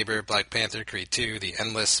Be My Neighbor, Black Panther, Creed 2, The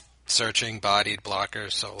Endless, Searching, Bodied, Blocker,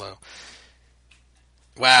 Solo.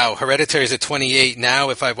 Wow, Hereditary is at 28. Now,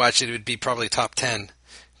 if I watched it, it would be probably top 10.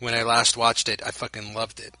 When I last watched it, I fucking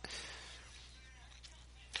loved it.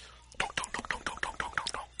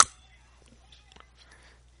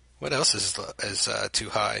 What else is too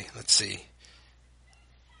high? Let's see.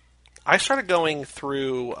 I started going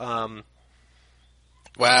through... Wow,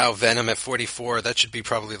 Venom at 44. That should be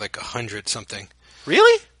probably like 100 something.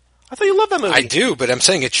 Really? I thought you loved that movie. I do, but I'm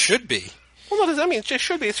saying it should be. Well, no, I mean, it just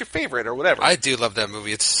should be. It's your favorite or whatever. I do love that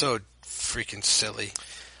movie. It's so freaking silly.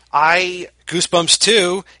 Goosebumps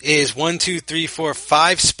 2 is 1, 2, 3, 4,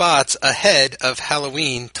 5 spots ahead of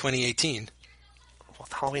Halloween 2018. Well,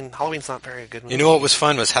 Halloween's not very good movie. You know what was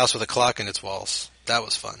fun was House with a Clock in its Walls. That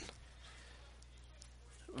was fun.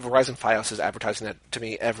 Verizon Fios is advertising that to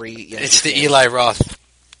me every... It's the Eli Roth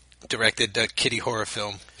directed kitty horror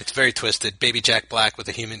film. It's very twisted. Baby Jack Black with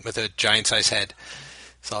a giant-sized head.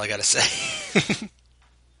 That's all I gotta say.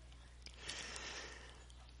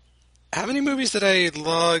 How many movies did I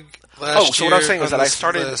log last year? So what I was saying was that I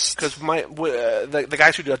started because the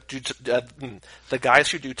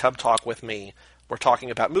guys who do Tub Talk with me were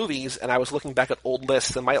talking about movies, and I was looking back at old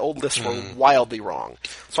lists, and my old lists were wildly wrong.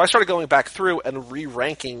 So I started going back through and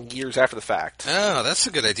re-ranking years after the fact. Oh, that's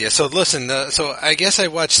a good idea. So listen, so I guess I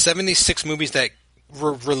watched 76 movies that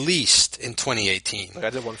were released in 2018. Like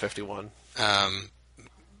I did 151.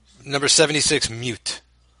 Number 76, Mute.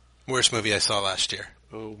 Worst movie I saw last year.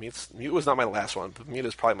 Ooh, Mute was not my last one, but Mute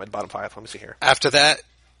is probably my bottom 5. Let me see here. After that,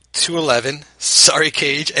 211, Sorry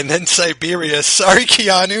Cage, and then Siberia, Sorry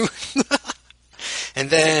Keanu.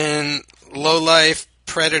 And then Low Life,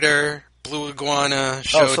 Predator, Blue Iguana,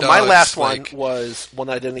 Show Dogs. So my last one was one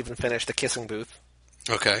that I didn't even finish, The Kissing Booth.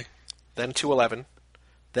 Okay. Then 211.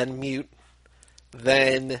 Then Mute.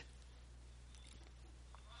 Then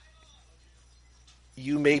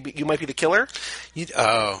You Might Be the Killer.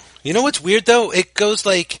 You know what's weird though? It goes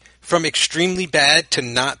like from extremely bad to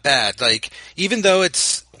not bad. Like, even though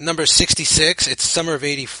it's number 66, it's summer of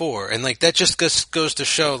 84. And, like, that just goes to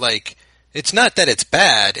show, like, it's not that it's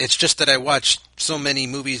bad. It's just that I watched so many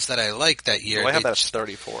movies that I liked that year. Well, I have that as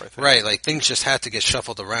 34, I think. Right, like, things just had to get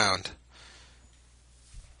shuffled around.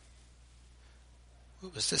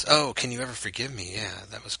 What was this? Oh, Can You Ever Forgive Me? Yeah,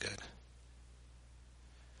 that was good.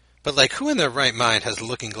 But, like, who in their right mind has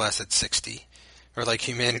Looking Glass at 60? Or, like,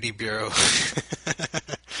 Humanity Bureau?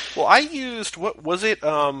 Well, I used, what was it?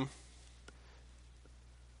 I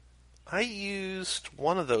used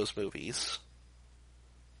one of those movies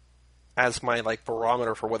as my, like,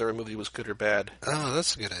 barometer for whether a movie was good or bad. Oh,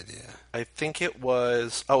 that's a good idea. I think it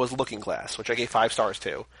was Looking Glass, which I gave 5 stars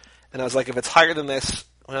to. And I was like, if it's higher than this,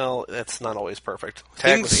 well, that's not always perfect.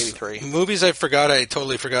 Tag was 83. Movies I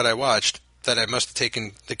totally forgot I watched that I must have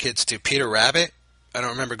taken the kids to. Peter Rabbit. I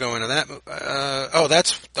don't remember going to that.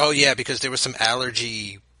 Yeah, because there was some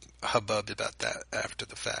allergy hubbub about that after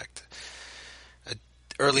the fact.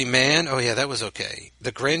 Early Man. Oh, yeah, that was okay.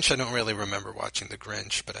 The Grinch. I don't really remember watching The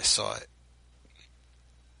Grinch, but I saw it.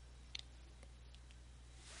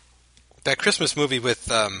 That Christmas movie with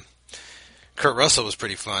Kurt Russell was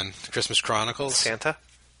pretty fun. Christmas Chronicles. Santa?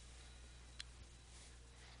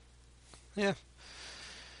 Yeah.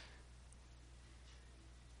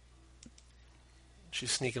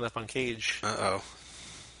 She's sneaking up on Cage. Uh-oh.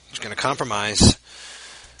 She's going to compromise.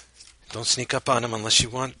 Don't sneak up on him unless you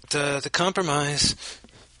want the compromise.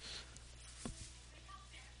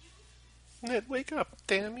 Ned, wake up,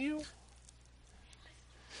 damn you.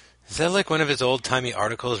 Is that like one of his old-timey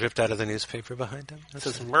articles ripped out of the newspaper behind him? It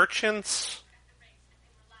says merchants.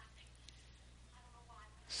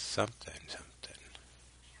 Something.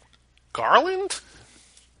 Garland?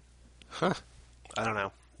 Huh. I don't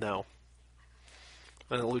know. No.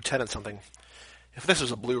 And a lieutenant something. If this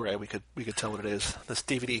was a Blu-ray, we could tell what it is. This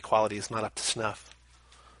DVD quality is not up to snuff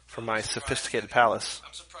for my sophisticated palate.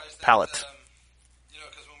 I'm surprised that, palate.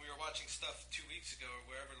 Because when we were watching stuff 2 weeks ago or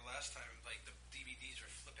wherever the last time, like the DVDs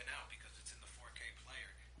are flipping out because it's in the 4K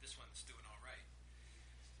player. This one's doing all right.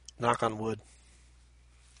 Knock on wood.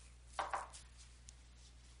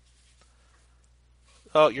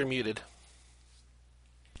 Oh, you're muted.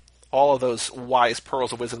 All of those wise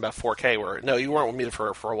pearls of wisdom about 4K were... No, you weren't muted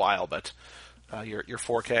for a while, but your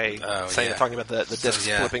 4K talking about the discs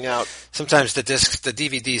flipping out. Sometimes the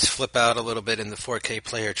DVDs flip out a little bit in the 4K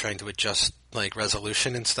player trying to adjust like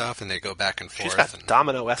resolution and stuff, and they go back and forth. She's got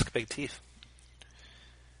domino-esque big teeth.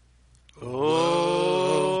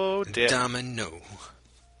 Oh, dear. Domino.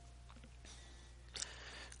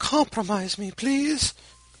 Compromise me, please.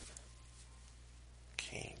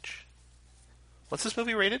 Cage. What's this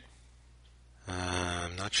movie rated?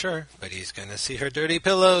 I'm not sure, but he's going to see her dirty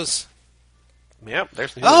pillows. Yep,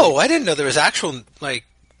 there's... Oh, I didn't know there was actual, like...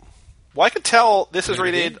 Well, I could tell this is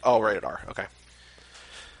rated... Oh, rated R, okay.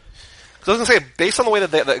 Because I was going to say, based on the way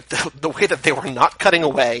that the way that they were not cutting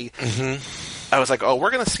away, I was like, oh,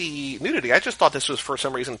 we're going to see nudity. I just thought this was, for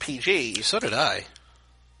some reason, PG. So did I.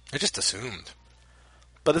 I just assumed.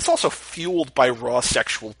 But it's also fueled by raw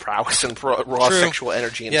sexual prowess and raw sexual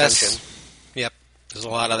energy and tension. Yep. There's a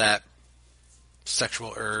lot of that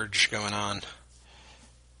sexual urge going on.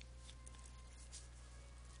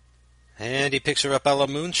 And he picks her up a la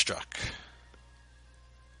Moonstruck.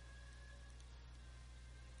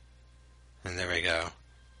 And there we go.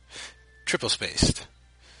 Triple spaced.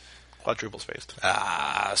 Quadruple spaced.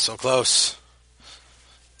 Ah, so close.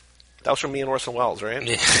 That was from me and Orson Welles, right?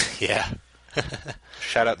 Yeah.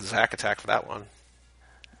 Shout out to Zack Attack for that one.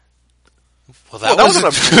 Well, that was an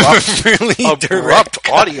abrupt, really abrupt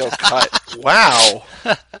audio cut. Wow.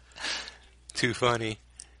 Too funny.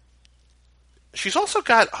 She's also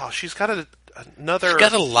got... Oh, she's got another... She's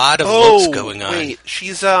got a lot of looks going on. Wait,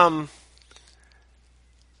 she's... Oh,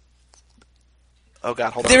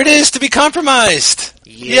 God, hold on. There it is, to be compromised!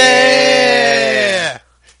 Yeah!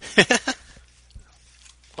 Well,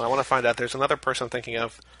 I want to find out. There's another person I'm thinking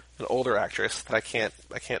of, an older actress, that I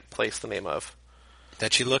can't place the name of.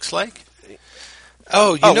 That she looks like?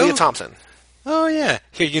 Oh, you know... Leah Thompson. Oh, yeah.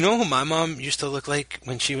 Here, you know who my mom used to look like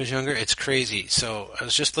when she was younger? It's crazy. So I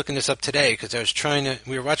was just looking this up today because I was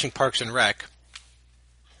we were watching Parks and Rec.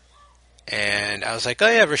 And I was like, oh,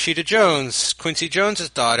 yeah, Rashida Jones, Quincy Jones'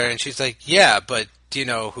 daughter. And she's like, yeah, but do you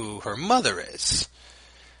know who her mother is?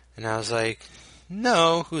 And I was like,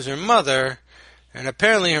 no, who's her mother? And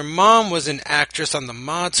apparently her mom was an actress on the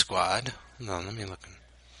Mod Squad. Hold on, let me look.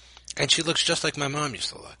 And she looks just like my mom used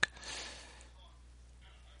to look.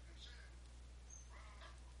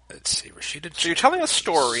 Let's see, Rashida Jones. So you're telling a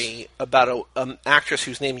story about an actress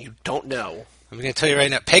whose name you don't know. I'm going to tell you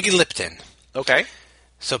right now. Peggy Lipton. Okay.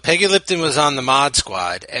 So Peggy Lipton was on the Mod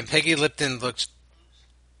Squad, and Peggy Lipton looked...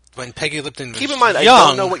 When Peggy Lipton was Keep in mind, young, I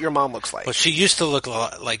don't know what your mom looks like. Well, she used to look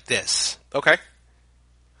like this. Okay.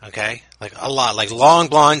 Okay? Like a lot. Like long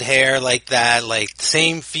blonde hair like that. Like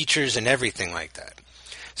same features and everything like that.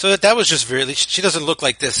 So that was just really... She doesn't look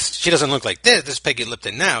like this. She doesn't look like this. This is Peggy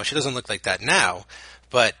Lipton now. She doesn't look like that now.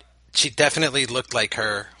 But she definitely looked like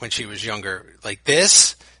her when she was younger. Like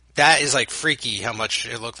this, that is like freaky how much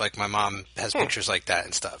it looked like my mom has pictures like that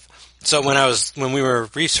and stuff. So when we were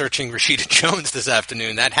researching Rashida Jones this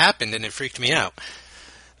afternoon, that happened and it freaked me out.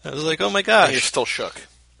 I was like, oh my gosh. And you're still shook.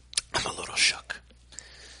 I'm a little shook.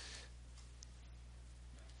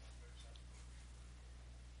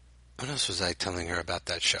 What else was I telling her about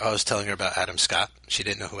that show? I was telling her about Adam Scott. She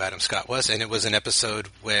didn't know who Adam Scott was, and it was an episode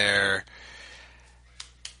where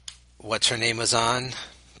what's her name was on.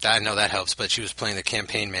 I know that helps, but she was playing the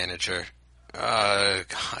campaign manager.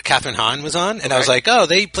 Catherine Hahn was on, and I was like, oh,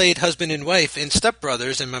 they played husband and wife in Step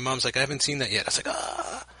Brothers, and my mom's like, I haven't seen that yet. I was like,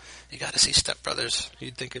 you got to see Step Brothers.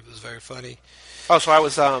 You'd think it was very funny. Oh, so I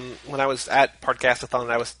was, when I was at Podcastathon,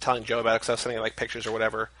 I was telling Joe about it because I was sending like pictures or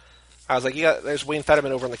whatever. I was like, yeah, there's Wayne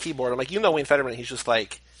Fetterman over on the keyboard. I'm like, you know Wayne Fetterman. He's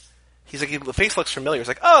like, the face looks familiar. He's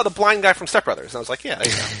like, oh, the blind guy from Step Brothers. And I was like, yeah,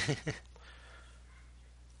 there you go.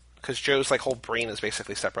 Because Joe's like whole brain is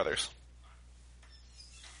basically Step Brothers.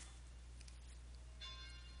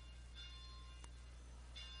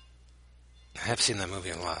 I have seen that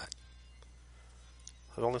movie a lot.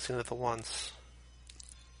 I've only seen it the once.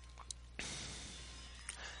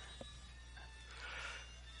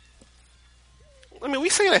 I mean, we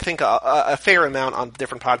say it, I think, a fair amount on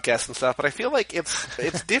different podcasts and stuff, but I feel like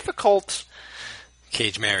it's difficult.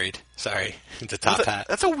 Cage married. Sorry. The top hat.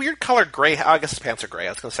 That's a weird color gray hat. I guess his pants are gray.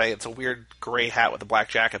 I was going to say it's a weird gray hat with a black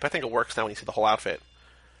jacket, but I think it works now when you see the whole outfit.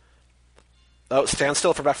 Oh, stand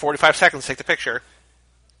still for about 45 seconds, take the picture.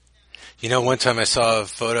 You know, one time I saw a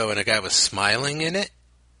photo and a guy was smiling in it.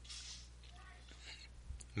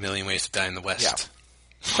 Million Ways to Die in the West.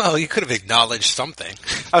 Yeah. Well, you could have acknowledged something.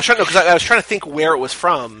 I was trying to think where it was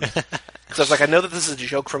from. Because I was like, I know that this is a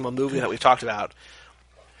joke from a movie that we've talked about.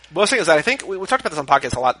 Well, the thing is that I think we talked about this on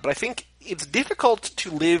podcasts a lot, but I think it's difficult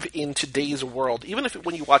to live in today's world, even if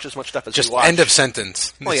when you watch as much stuff as you watch. Just end of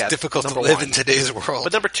sentence. Well, it's difficult to live in today's world.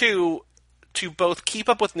 But number two, to both keep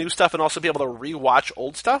up with new stuff and also be able to rewatch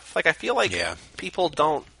old stuff. Like, I feel like people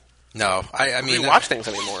don't rewatch things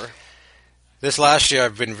anymore. This last year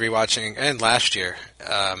I've been rewatching, and last year,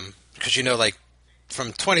 because like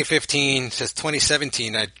from 2015 to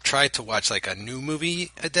 2017 I tried to watch like a new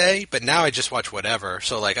movie a day, but now I just watch whatever.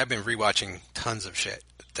 So like I've been rewatching tons of shit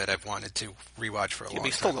that I've wanted to rewatch for a long time.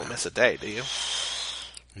 You still don't miss a day, do you?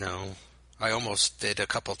 No. I almost did a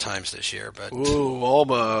couple times this year, but... Ooh,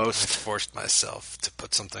 almost. I forced myself to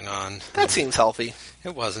put something on. That seems healthy.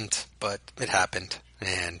 It wasn't, but it happened.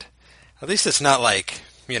 And at least it's not like,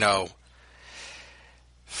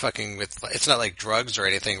 fucking with... It's not like drugs or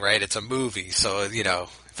anything, right? It's a movie, so,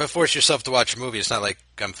 if I force yourself to watch a movie, it's not like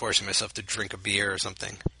I'm forcing myself to drink a beer or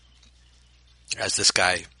something. As this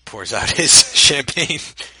guy pours out his champagne.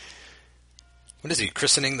 What is he,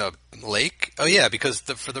 christening the lake? Oh, yeah, because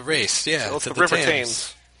for the race, yeah. So it's the River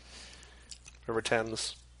Thames. River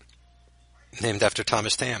Thames. Named after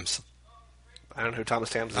Thomas Thames. I don't know who Thomas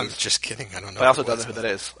Thames is. I'm just kidding. I don't know. But I also don't know who that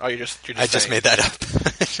is. Oh, you're just I just made that up.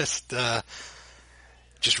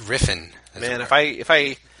 just riffing. Man,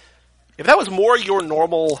 if that was more your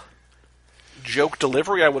normal joke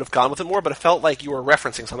delivery, I would have gone with it more, but it felt like you were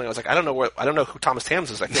referencing something. I was like, I don't know who Thomas Thames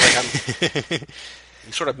is. I feel like I'm...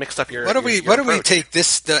 You sort of mixed up your. Why don't we take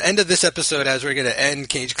the end of this episode, as we're going to end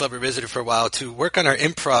Cage Club Revisited for a while, to work on our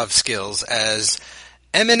improv skills as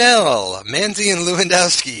M&L, Manzi and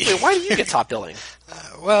Lewandowski. Wait, why do you get top billing?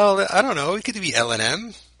 Well, I don't know. We could be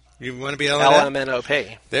L&M. You want to be L&M?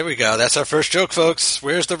 LMNOP. There we go. That's our first joke, folks.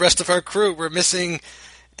 Where's the rest of our crew? We're missing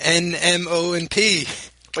NMO and P.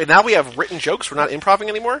 Wait, now we have written jokes? We're not improving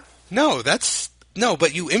anymore? No,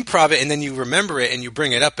 but you improv it and then you remember it and you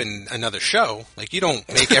bring it up in another show. Like, you don't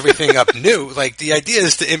make everything up new. Like, the idea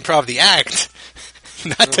is to improv the act,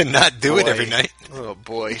 not to not do it every night. Oh,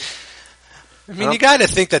 boy. I mean, you gotta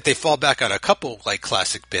think that they fall back on a couple, like,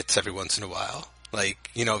 classic bits every once in a while.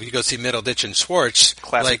 Like, if you go see Middleditch and Schwartz.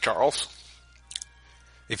 Classic Charles.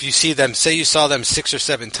 If you see them, say you saw them 6 or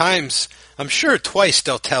 7 times, I'm sure twice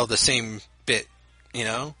they'll tell the same bit,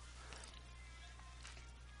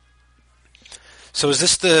 So is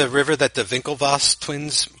this the river that the Winklevoss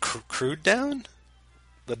twins crewed down?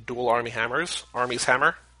 The dual army hammers? Army's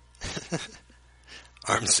hammer?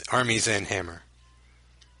 Armies and hammer.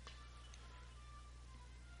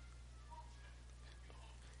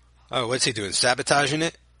 Oh, what's he doing? Sabotaging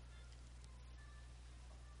it?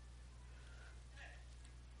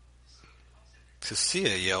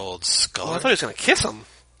 Cecilia, you old skull. Oh, I thought he was going to kiss him.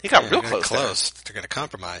 He got real close. They're going to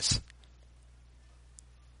compromise.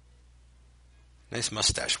 Nice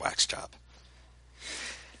mustache wax job.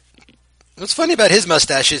 What's funny about his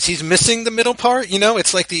mustache is he's missing the middle part. You know,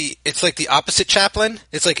 it's like the opposite Chaplin.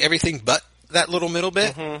 It's like everything but that little middle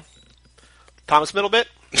bit. Mm-hmm. Thomas Middlebit.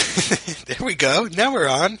 There we go. Now we're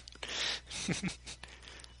on.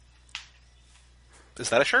 Is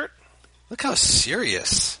that a shirt? Look how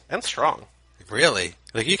serious and strong. Really,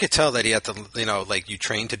 like you could tell that he had to, you know, like you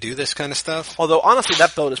trained to do this kind of stuff. Although honestly,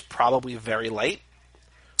 that boat is probably very light.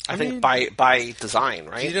 I think by design,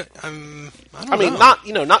 right? I mean,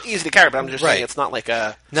 not easy to carry, but I'm just saying it's not like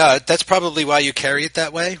a. No, that's probably why you carry it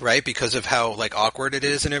that way, right? Because of how like awkward it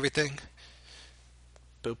is and everything.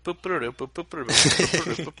 Oh,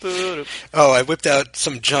 I whipped out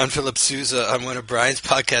some John Philip Sousa on one of Brian's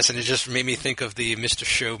podcasts, and it just made me think of the Mr.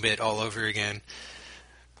 Show bit all over again.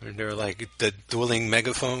 When they're like the dueling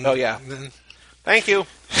megaphone. Oh yeah. Thank you.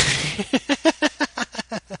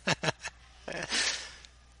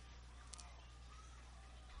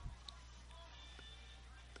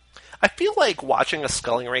 I feel like watching a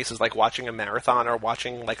sculling race is like watching a marathon or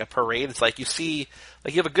watching like a parade. It's like you see,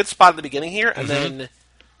 like you have a good spot at the beginning here, and then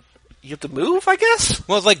you have to move, I guess?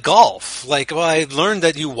 Well, it's like golf. I learned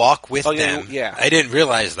that you walk with them. Yeah. I didn't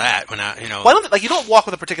realize that when Well, I don't you don't walk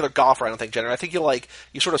with a particular golfer, I don't think, generally. I think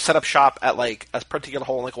you sort of set up shop at like a particular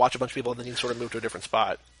hole and like watch a bunch of people, and then you sort of move to a different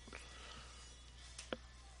spot.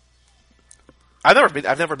 I've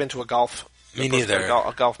never been to a golf. Me neither.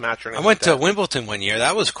 A golf match or anything. I went to Wimbledon one year.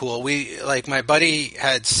 That was cool. My buddy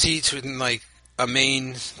had seats in like a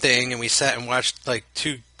main thing, and we sat and watched like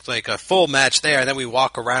a full match there, and then we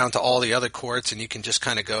walk around to all the other courts, and you can just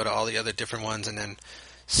kind of go to all the other different ones and then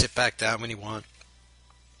sit back down when you want.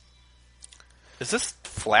 Is this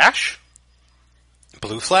Flash?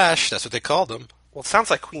 Blue Flash, that's what they called them. Well, it sounds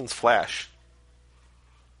like Queen's Flash.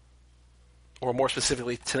 Or more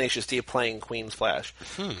specifically, Tenacious D playing Queen's Flash.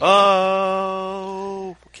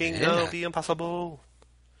 Oh, King of the Impossible.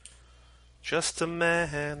 Just a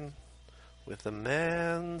man with a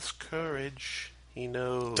man's courage. He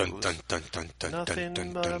knows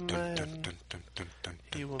nothing but a man.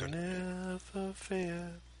 He will never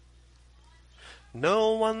fear.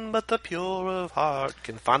 No one but the pure of heart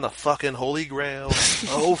can find the fucking Holy Grail.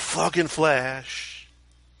 Oh, fucking Flash.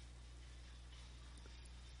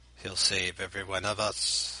 He'll save every one of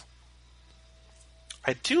us.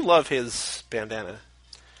 I do love his bandana.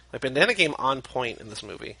 Like, bandana game on point in this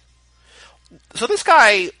movie. So this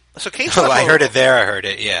guy... Cage... I heard it there, I heard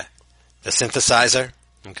it, yeah. The synthesizer?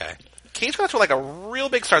 Okay. Cage got to like a real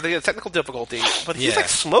big start. They had technical difficulty, but he's like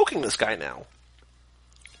smoking this guy now.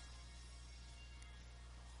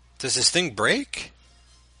 Does this thing break?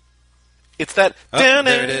 It's that...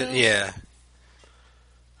 there it is, yeah.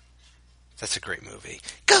 That's a great movie.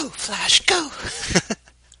 Go, Flash, go!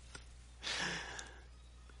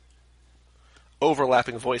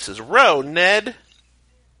 Overlapping voices. Row, Ned!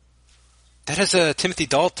 That is Timothy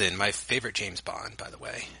Dalton, my favorite James Bond, by the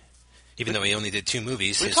way. Even though he only did 2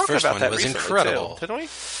 movies, his first one was incredible. Too, didn't we?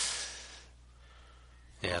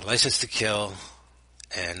 Yeah, License to Kill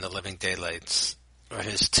and The Living Daylights are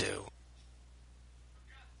his 2.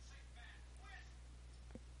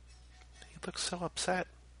 He looks so upset.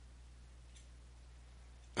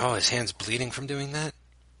 Oh, his hand's bleeding from doing that?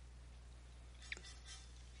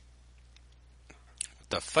 What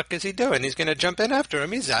the fuck is he doing? He's going to jump in after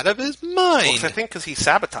him. He's out of his mind. Well, I think because he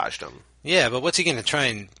sabotaged him. Yeah, but what's he going to try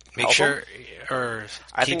and make Help sure him? or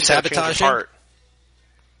I keep think sabotaging? Heart.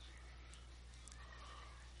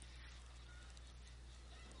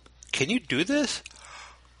 Can you do this?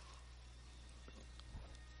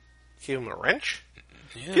 Give him a wrench?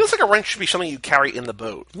 Yeah. Feels like a wrench should be something you carry in the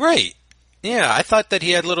boat. Right. Yeah, I thought that he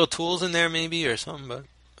had little tools in there maybe or something, but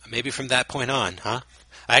maybe from that point on, huh?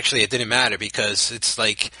 Actually, it didn't matter because it's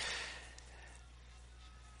like,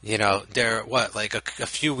 you know, they're, like a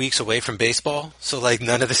few weeks away from baseball, so like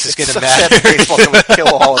none of this is going to matter. Baseball can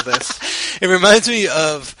kill all of this. It reminds me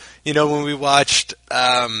of, you know, when we watched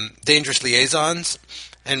Dangerous Liaisons,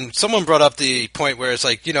 and someone brought up the point where it's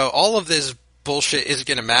like, you know, all of this bullshit isn't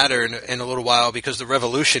going to matter in a little while because the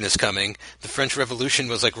revolution is coming. The French Revolution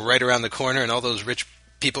was like right around the corner, and all those rich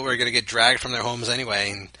people were going to get dragged from their homes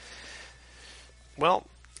anyway, and well,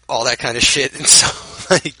 all that kind of shit. And so,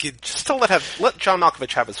 like, just don't let John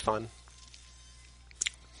Malkovich have his fun.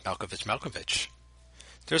 Malkovich.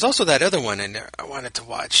 There's also that other one in there I wanted to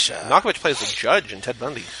watch. Malkovich plays the judge in Ted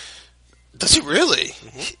Bundy. Does he really?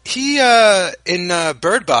 Mm-hmm. He in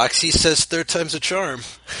Bird Box, he says 3rd time's a charm.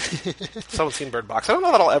 Someone's seen Bird Box. I don't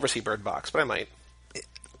know that I'll ever see Bird Box, but I might.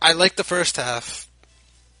 I like the first half.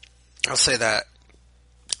 I'll say that.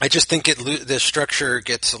 I just think the structure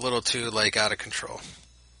gets a little too out of control.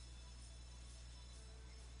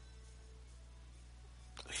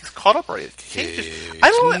 He's caught up already. I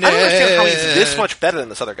don't understand how he's this much better than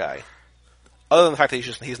this other guy. Other than the fact that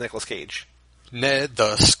he's Nicolas Cage. Ned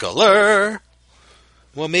the Sculler.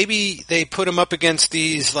 Well, maybe they put him up against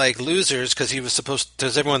these losers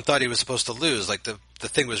because everyone thought he was supposed to lose. The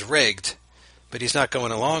thing was rigged, but he's not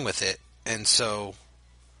going along with it, and so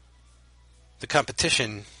the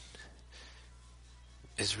competition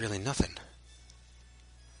is really nothing.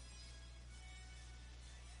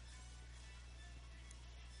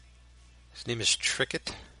 His name is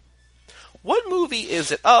Trickett. What movie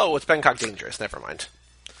is it? Oh, it's Bangkok Dangerous. Never mind.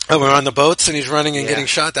 Oh, we're on the boats and he's running and getting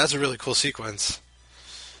shot. That's a really cool sequence.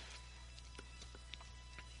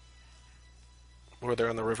 Where they're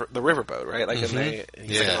on the riverboat, right? He's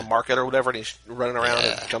in a market or whatever, and he's running around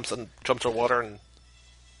and jumps in water and.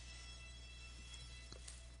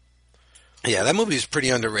 Yeah, that movie is pretty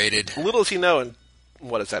underrated. Little does he know, in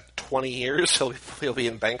 20 years he'll be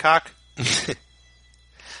in Bangkok.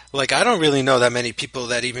 I don't really know that many people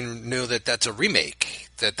that even knew that that's a remake,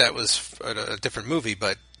 that was a different movie,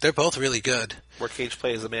 but they're both really good. Where Cage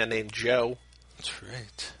plays a man named Joe. That's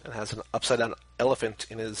right. And has an upside-down elephant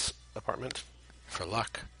in his apartment. For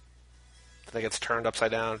luck. Then it gets turned upside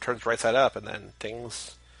down, turns right side up, and then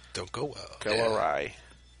things don't go well. Go awry.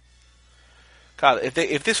 God,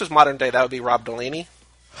 if this was modern day, that would be Rob Delaney.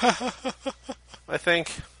 I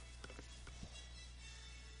think.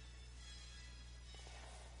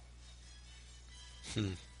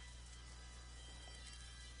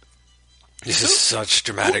 This is such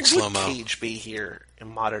dramatic slow-mo. What would Cage be here in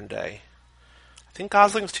modern day? I think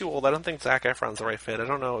Gosling's too old. I don't think Zac Efron's the right fit. I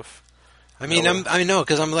don't know if... I know,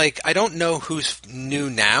 because I don't know who's new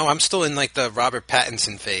now. I'm still in, the Robert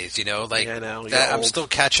Pattinson phase, I know. I'm still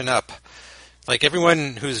catching up.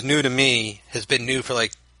 Everyone who's new to me has been new for,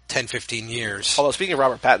 10, 15 years. Although, speaking of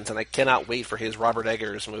Robert Pattinson, I cannot wait for his Robert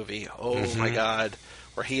Eggers movie. Oh, my God.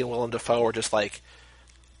 Where he and Willem Dafoe are just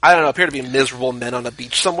I don't know, appear to be miserable men on a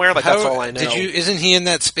beach somewhere. That's all I know. Isn't he in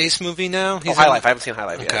that space movie now? High Life. I haven't seen High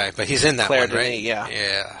Life yet. Okay, but he's in that Claire one, right? Denis, yeah.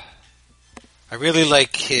 Yeah. I really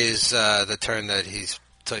like his, the turn that he's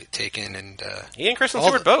taken, and, he and Kristen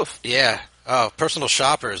Stewart both. Yeah. Oh, Personal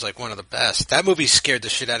Shopper is one of the best. That movie scared the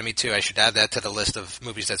shit out of me too. I should add that to the list of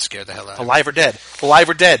movies that scared the hell out of me. Alive or Dead. Alive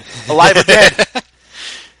or Dead. Alive or Dead.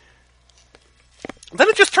 Then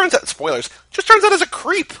it just turns out, spoilers, as a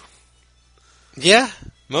creep. Yeah,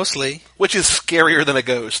 mostly. Which is scarier than a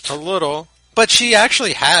ghost. A little. But she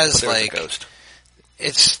actually has, a ghost.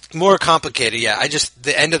 It's more complicated, yeah.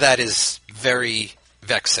 The end of that is very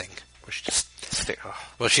vexing. Where she just...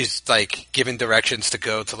 Well, she's, given directions to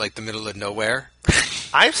go to, the middle of nowhere.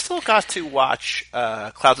 I've still got to watch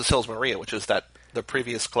Clouds of Sils Maria, which is the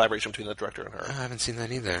previous collaboration between the director and her. I haven't seen that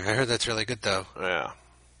either. I heard that's really good, though. Yeah.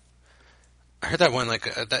 I heard that one,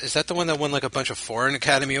 is that the one that won, a bunch of foreign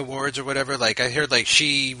Academy Awards or whatever? I heard,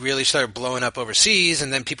 she really started blowing up overseas,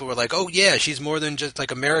 and then people were like, oh, yeah, she's more than just,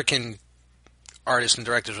 American artists and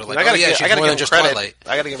directors were she's more than just Twilight.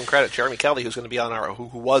 I gotta give him credit. Jeremy Kelly, who's going to be on who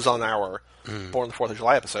was on our Born the 4th of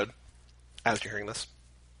July episode, as you're hearing this,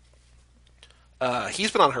 he's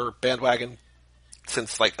been on her bandwagon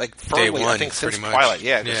since, firmly, day one, I think, since Twilight.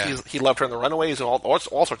 Yeah. He loved her in The Runaways and all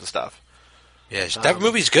sorts of stuff. Yeah, that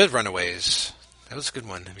movie's good, Runaways. That was a good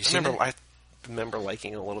one. Have you seen it? I remember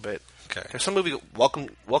liking it a little bit. Okay. There's some movie, Welcome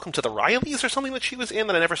to the Rileys or something that she was in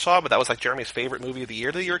that I never saw, but that was Jeremy's favorite movie of the year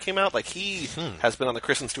it came out. He has been on the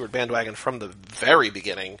Kristen Stewart bandwagon from the very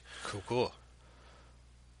beginning. Cool.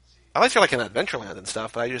 I liked her in Adventureland and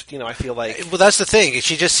stuff, but I just, I feel like... Well, that's the thing.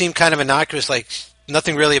 She just seemed kind of innocuous,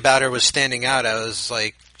 nothing really about her was standing out. I was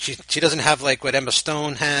she doesn't have what Emma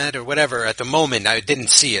Stone had or whatever at the moment. I didn't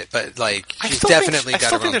see it, but she's definitely got her own thing. I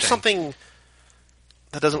still think there's something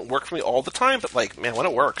that doesn't work for me all the time, but man, when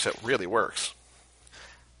it works, it really works.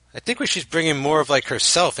 I think she's bringing more of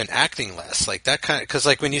herself and acting less, that kind of, because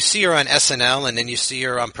when you see her on SNL and then you see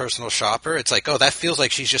her on Personal Shopper, it's oh, that feels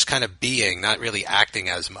like she's just kind of being, not really acting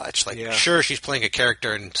as much. Sure, she's playing a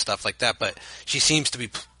character and stuff like that, but she seems to be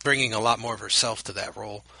bringing a lot more of herself to that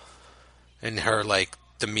role, and her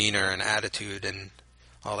demeanor and attitude and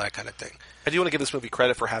all that kind of thing. I do want to give this movie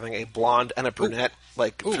credit for having a blonde and a brunette,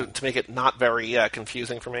 to make it not very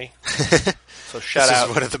confusing for me. So shout out. This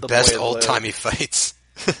is one of the best old-timey fights.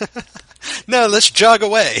 No, let's jog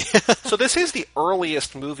away. So this is the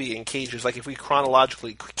earliest movie in Cage's, like if we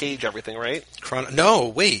chronologically Cage everything, right? No,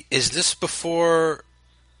 wait. Is this before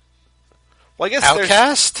Well, I guess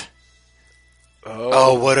Outcast?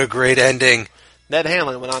 Oh, what a great ending. Ned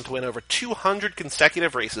Hanlon went on to win over 200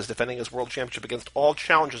 consecutive races, defending his world championship against all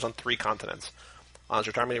challengers on 3 continents. On his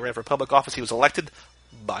retirement, he ran for public office. He was elected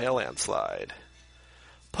by a landslide.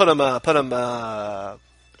 Put him. And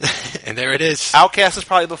there it is. Outcast is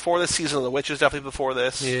probably before this. Season of the Witch is definitely before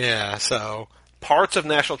this. Yeah, so... Parts of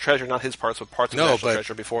National Treasure, not his parts, but parts of National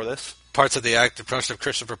Treasure before this. Parts of the parts of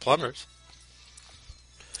Christopher Plummer's.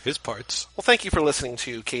 His parts. Well, thank you for listening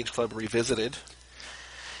to Cage Club Revisited.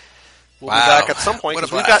 We'll be back at some point.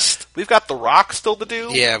 We've got The Rock still to do.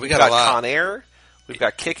 Yeah, we've got a lot. Con Air. We've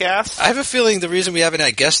got Kick-Ass. I have a feeling the reason we haven't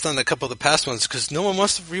had guests on a couple of the past ones is because no one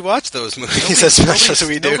wants to rewatch those movies as much as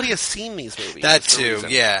we do. Nobody has seen these movies. That too,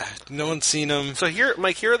 yeah. No one's seen them. So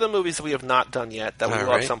Mike, here are the movies that we have not done yet that we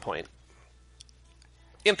will at some point.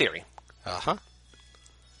 In theory. Uh-huh.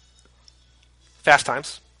 Fast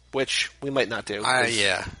Times, which we might not do.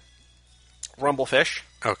 Yeah. Rumblefish.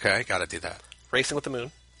 Okay, gotta do that. Racing with the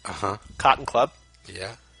Moon. Uh-huh. Cotton Club.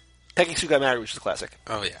 Yeah. Peggy Sue Got Married, which is a classic.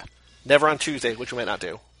 Oh, yeah. Never on Tuesday, which we might not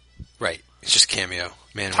do. Right. It's just cameo.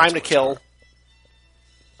 Man, Time to Kill.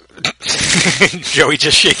 Joey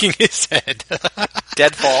just shaking his head.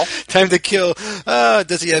 Deadfall. Time to Kill.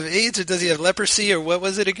 Does he have AIDS or does he have leprosy or what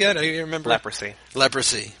was it again? I don't remember.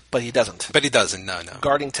 Leprosy. But he doesn't. No.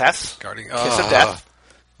 Guarding Tess. Kiss of Death.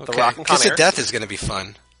 Okay. The Rock and Con Kiss Air. of Death is going to be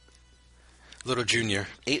fun. Little Junior.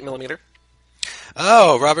 8mm.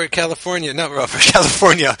 Oh, Robert California. Not Robert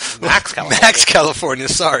California. Max California. Max California.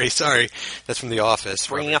 Sorry. That's from The Office.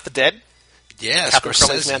 Bringing Out the Dead. Yeah, Captain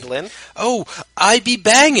Crowley's Mandolin. Oh, I Be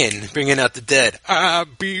Bangin'. Bringing Out the Dead. I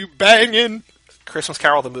Be Bangin'. Christmas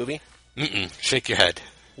Carol, the movie. Shake your head.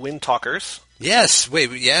 Wind Talkers. Yes.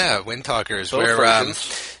 Wait. Yeah. Wind Talkers. Both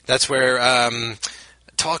versions. That's where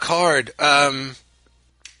Talk Hard.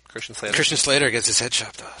 Christian Slater. Christian Slater gets his head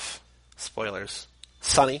chopped off. Spoilers.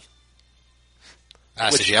 Sunny.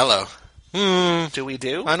 Acid Yellow. Do we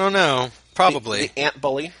do? I don't know. Probably. The Ant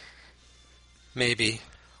Bully. Maybe.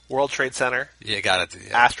 World Trade Center. You got it.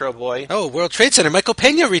 Yeah. Astro Boy. Oh, World Trade Center. Michael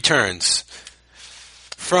Pena returns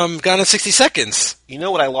from Gone in 60 Seconds. You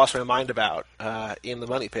know what I lost my mind about in the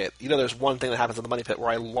Money Pit? You know there's one thing that happens in the Money Pit where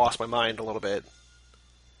I lost my mind a little bit.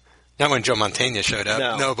 Not when Joe Mantegna showed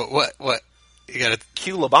up. No, but what? You got to...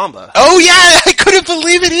 Cue La Bamba. Oh, yeah! I couldn't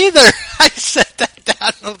believe it either! I said that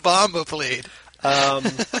down. La Bamba played.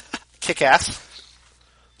 Kick-Ass.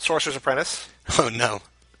 Sorcerer's Apprentice. Oh, no.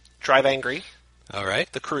 Drive Angry. All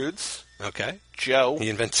right. The Croods. Okay. Joe. He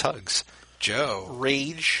invents hugs. Joe.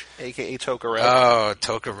 Rage, a.k.a. Tokarev. Oh,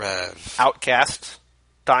 Tokarev. Outcast.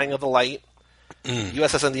 Dying of the Light.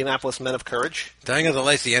 USS Indianapolis, Men of Courage. Dying of the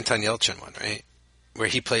Light's the Anton Yelchin one, right? Where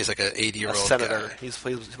he plays like an 80-year-old senator. guy. He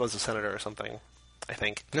was a senator or something, I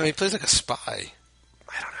think. No, he plays like a spy.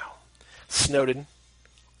 I don't know. Snowden.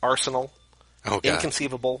 Arsenal. Oh, God.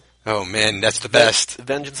 Inconceivable. Oh, man, that's the best.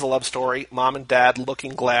 Vengeance, a Love Story. Mom and Dad,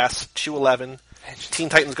 Looking Glass. 211. Teen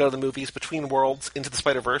Titans Go to the Movies. Between Worlds. Into the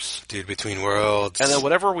Spider-Verse. Dude, Between Worlds. And then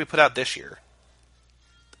whatever we put out this year.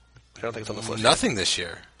 I don't think it's on this list. Nothing this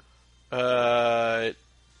year.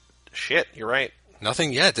 Shit, you're right.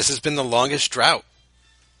 Nothing yet. This has been the longest drought.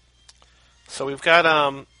 So we've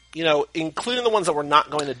got, including the ones that we're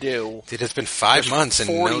not going to do. Dude, it's been 5 months and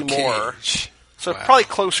 40 no more. Cage. So probably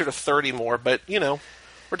closer to 30 more, but, we'll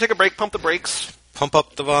take a break, pump the brakes. Pump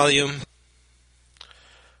up the volume.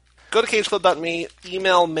 Go to cageclub.me,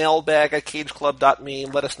 email mailbag at cageclub.me,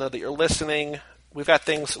 let us know that you're listening. We've got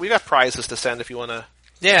prizes to send if you want to.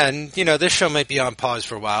 Yeah, and, this show might be on pause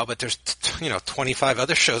for a while, but there's, 25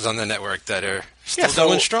 other shows on the network that are still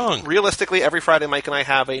going strong. Realistically, every Friday, Mike and I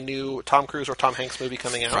have a new Tom Cruise or Tom Hanks movie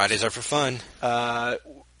coming out. Fridays are for fun.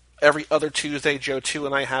 Every other Tuesday, Joe 2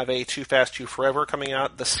 and I have a Too Fast, Too Forever coming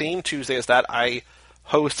out. The same Tuesday as that, I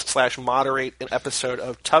host/moderate an episode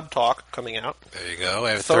of Tub Talk coming out. There you go.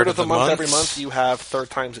 Every third of the month, every month, you have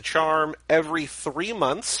Third Time's a Charm. Every 3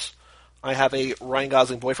 months, I have a Ryan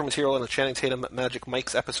Gosling boyfriend material and a Channing Tatum Magic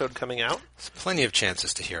Mike's episode coming out. There's plenty of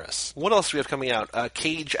chances to hear us. What else do we have coming out?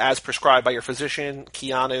 Cage as prescribed by your physician.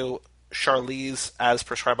 Keanu, Charlize as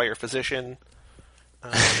prescribed by your physician.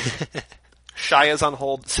 Shia's on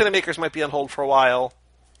hold. Cinemakers might be on hold for a while.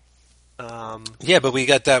 Yeah, but we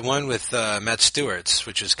got that one with Matt Stewart's,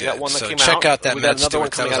 which is good. We got one that came check out that we Matt got another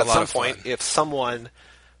one Stewart's. coming out at some point. If someone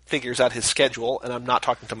figures out his schedule, and I'm not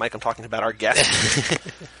talking to Mike, I'm talking about our guest.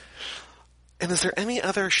 And is there any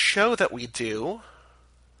other show that we do?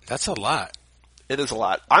 That's a lot. It is a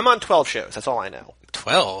lot. I'm on 12 shows. That's all I know.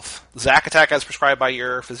 12? Zack Attack as prescribed by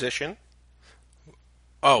your physician.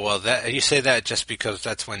 Oh, well, that you say that just because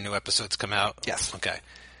that's when new episodes come out? Yes. Okay.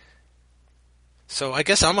 So I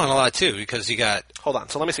guess I'm on a lot, too, because you got... Hold on.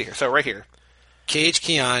 So let me see here. So right here. Cage,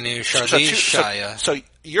 Keanu, Charlize, Shia. So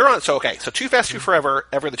you're on... So, okay. So Too Fast, Too Forever,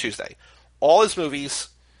 every other Tuesday. All his movies,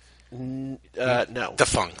 no.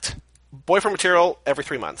 Defunct. Boyfriend Material, every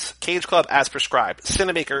 3 months. Cage Club, as prescribed.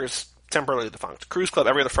 Cinemakers, temporarily defunct. Cruise Club,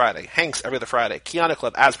 every other Friday. Hanks, every other Friday. Keanu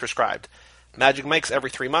Club, as prescribed. Magic Mike's, every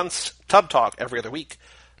 3 months. Tub Talk, every other week.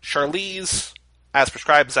 Charlize, as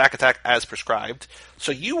prescribed. Zack Attack, as prescribed.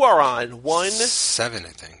 So you are on 7, I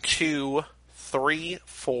think. 2, 3,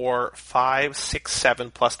 4, 5, 6,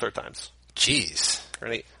 7, plus third times. Jeez.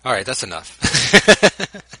 Ready? All right, that's enough.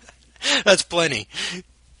 That's plenty.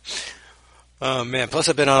 Oh, man. Plus,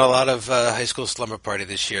 I've been on a lot of High School Slumber Party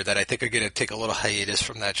this year that I think are going to take a little hiatus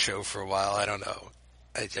from that show for a while. I don't know.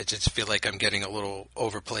 I just feel like I'm getting a little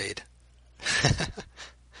overplayed.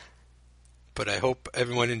 But I hope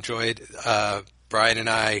everyone enjoyed. Brian and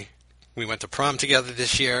I, we went to prom together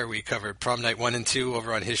this year. We covered prom night 1 and 2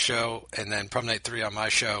 over on his show, and then prom night 3 on my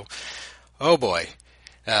show. Oh, boy.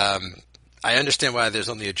 I understand why there's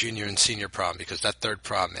only a junior and senior prom, because that third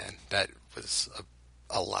prom, man, that was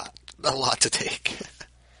a lot to take.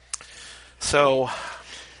 So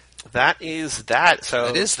that is that. So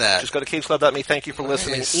that is that. Just go to cageclub.me. Thank you for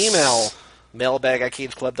listening. Nice. Email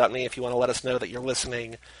mailbag@cageclub.me if you want to let us know that you're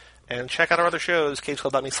listening. And check out our other shows,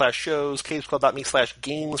 cageclub.me/shows,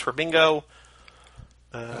 cageclub.me/games for bingo.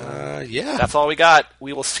 Yeah. That's all we got.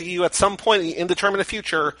 We will see you at some point in the indeterminate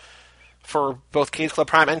future for both Cage Club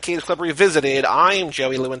Prime and Cage Club Revisited. I'm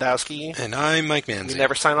Joey Lewandowski. And I'm Mike Manzi. We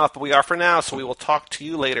never sign off, but we are for now, so we will talk to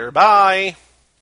you later. Bye!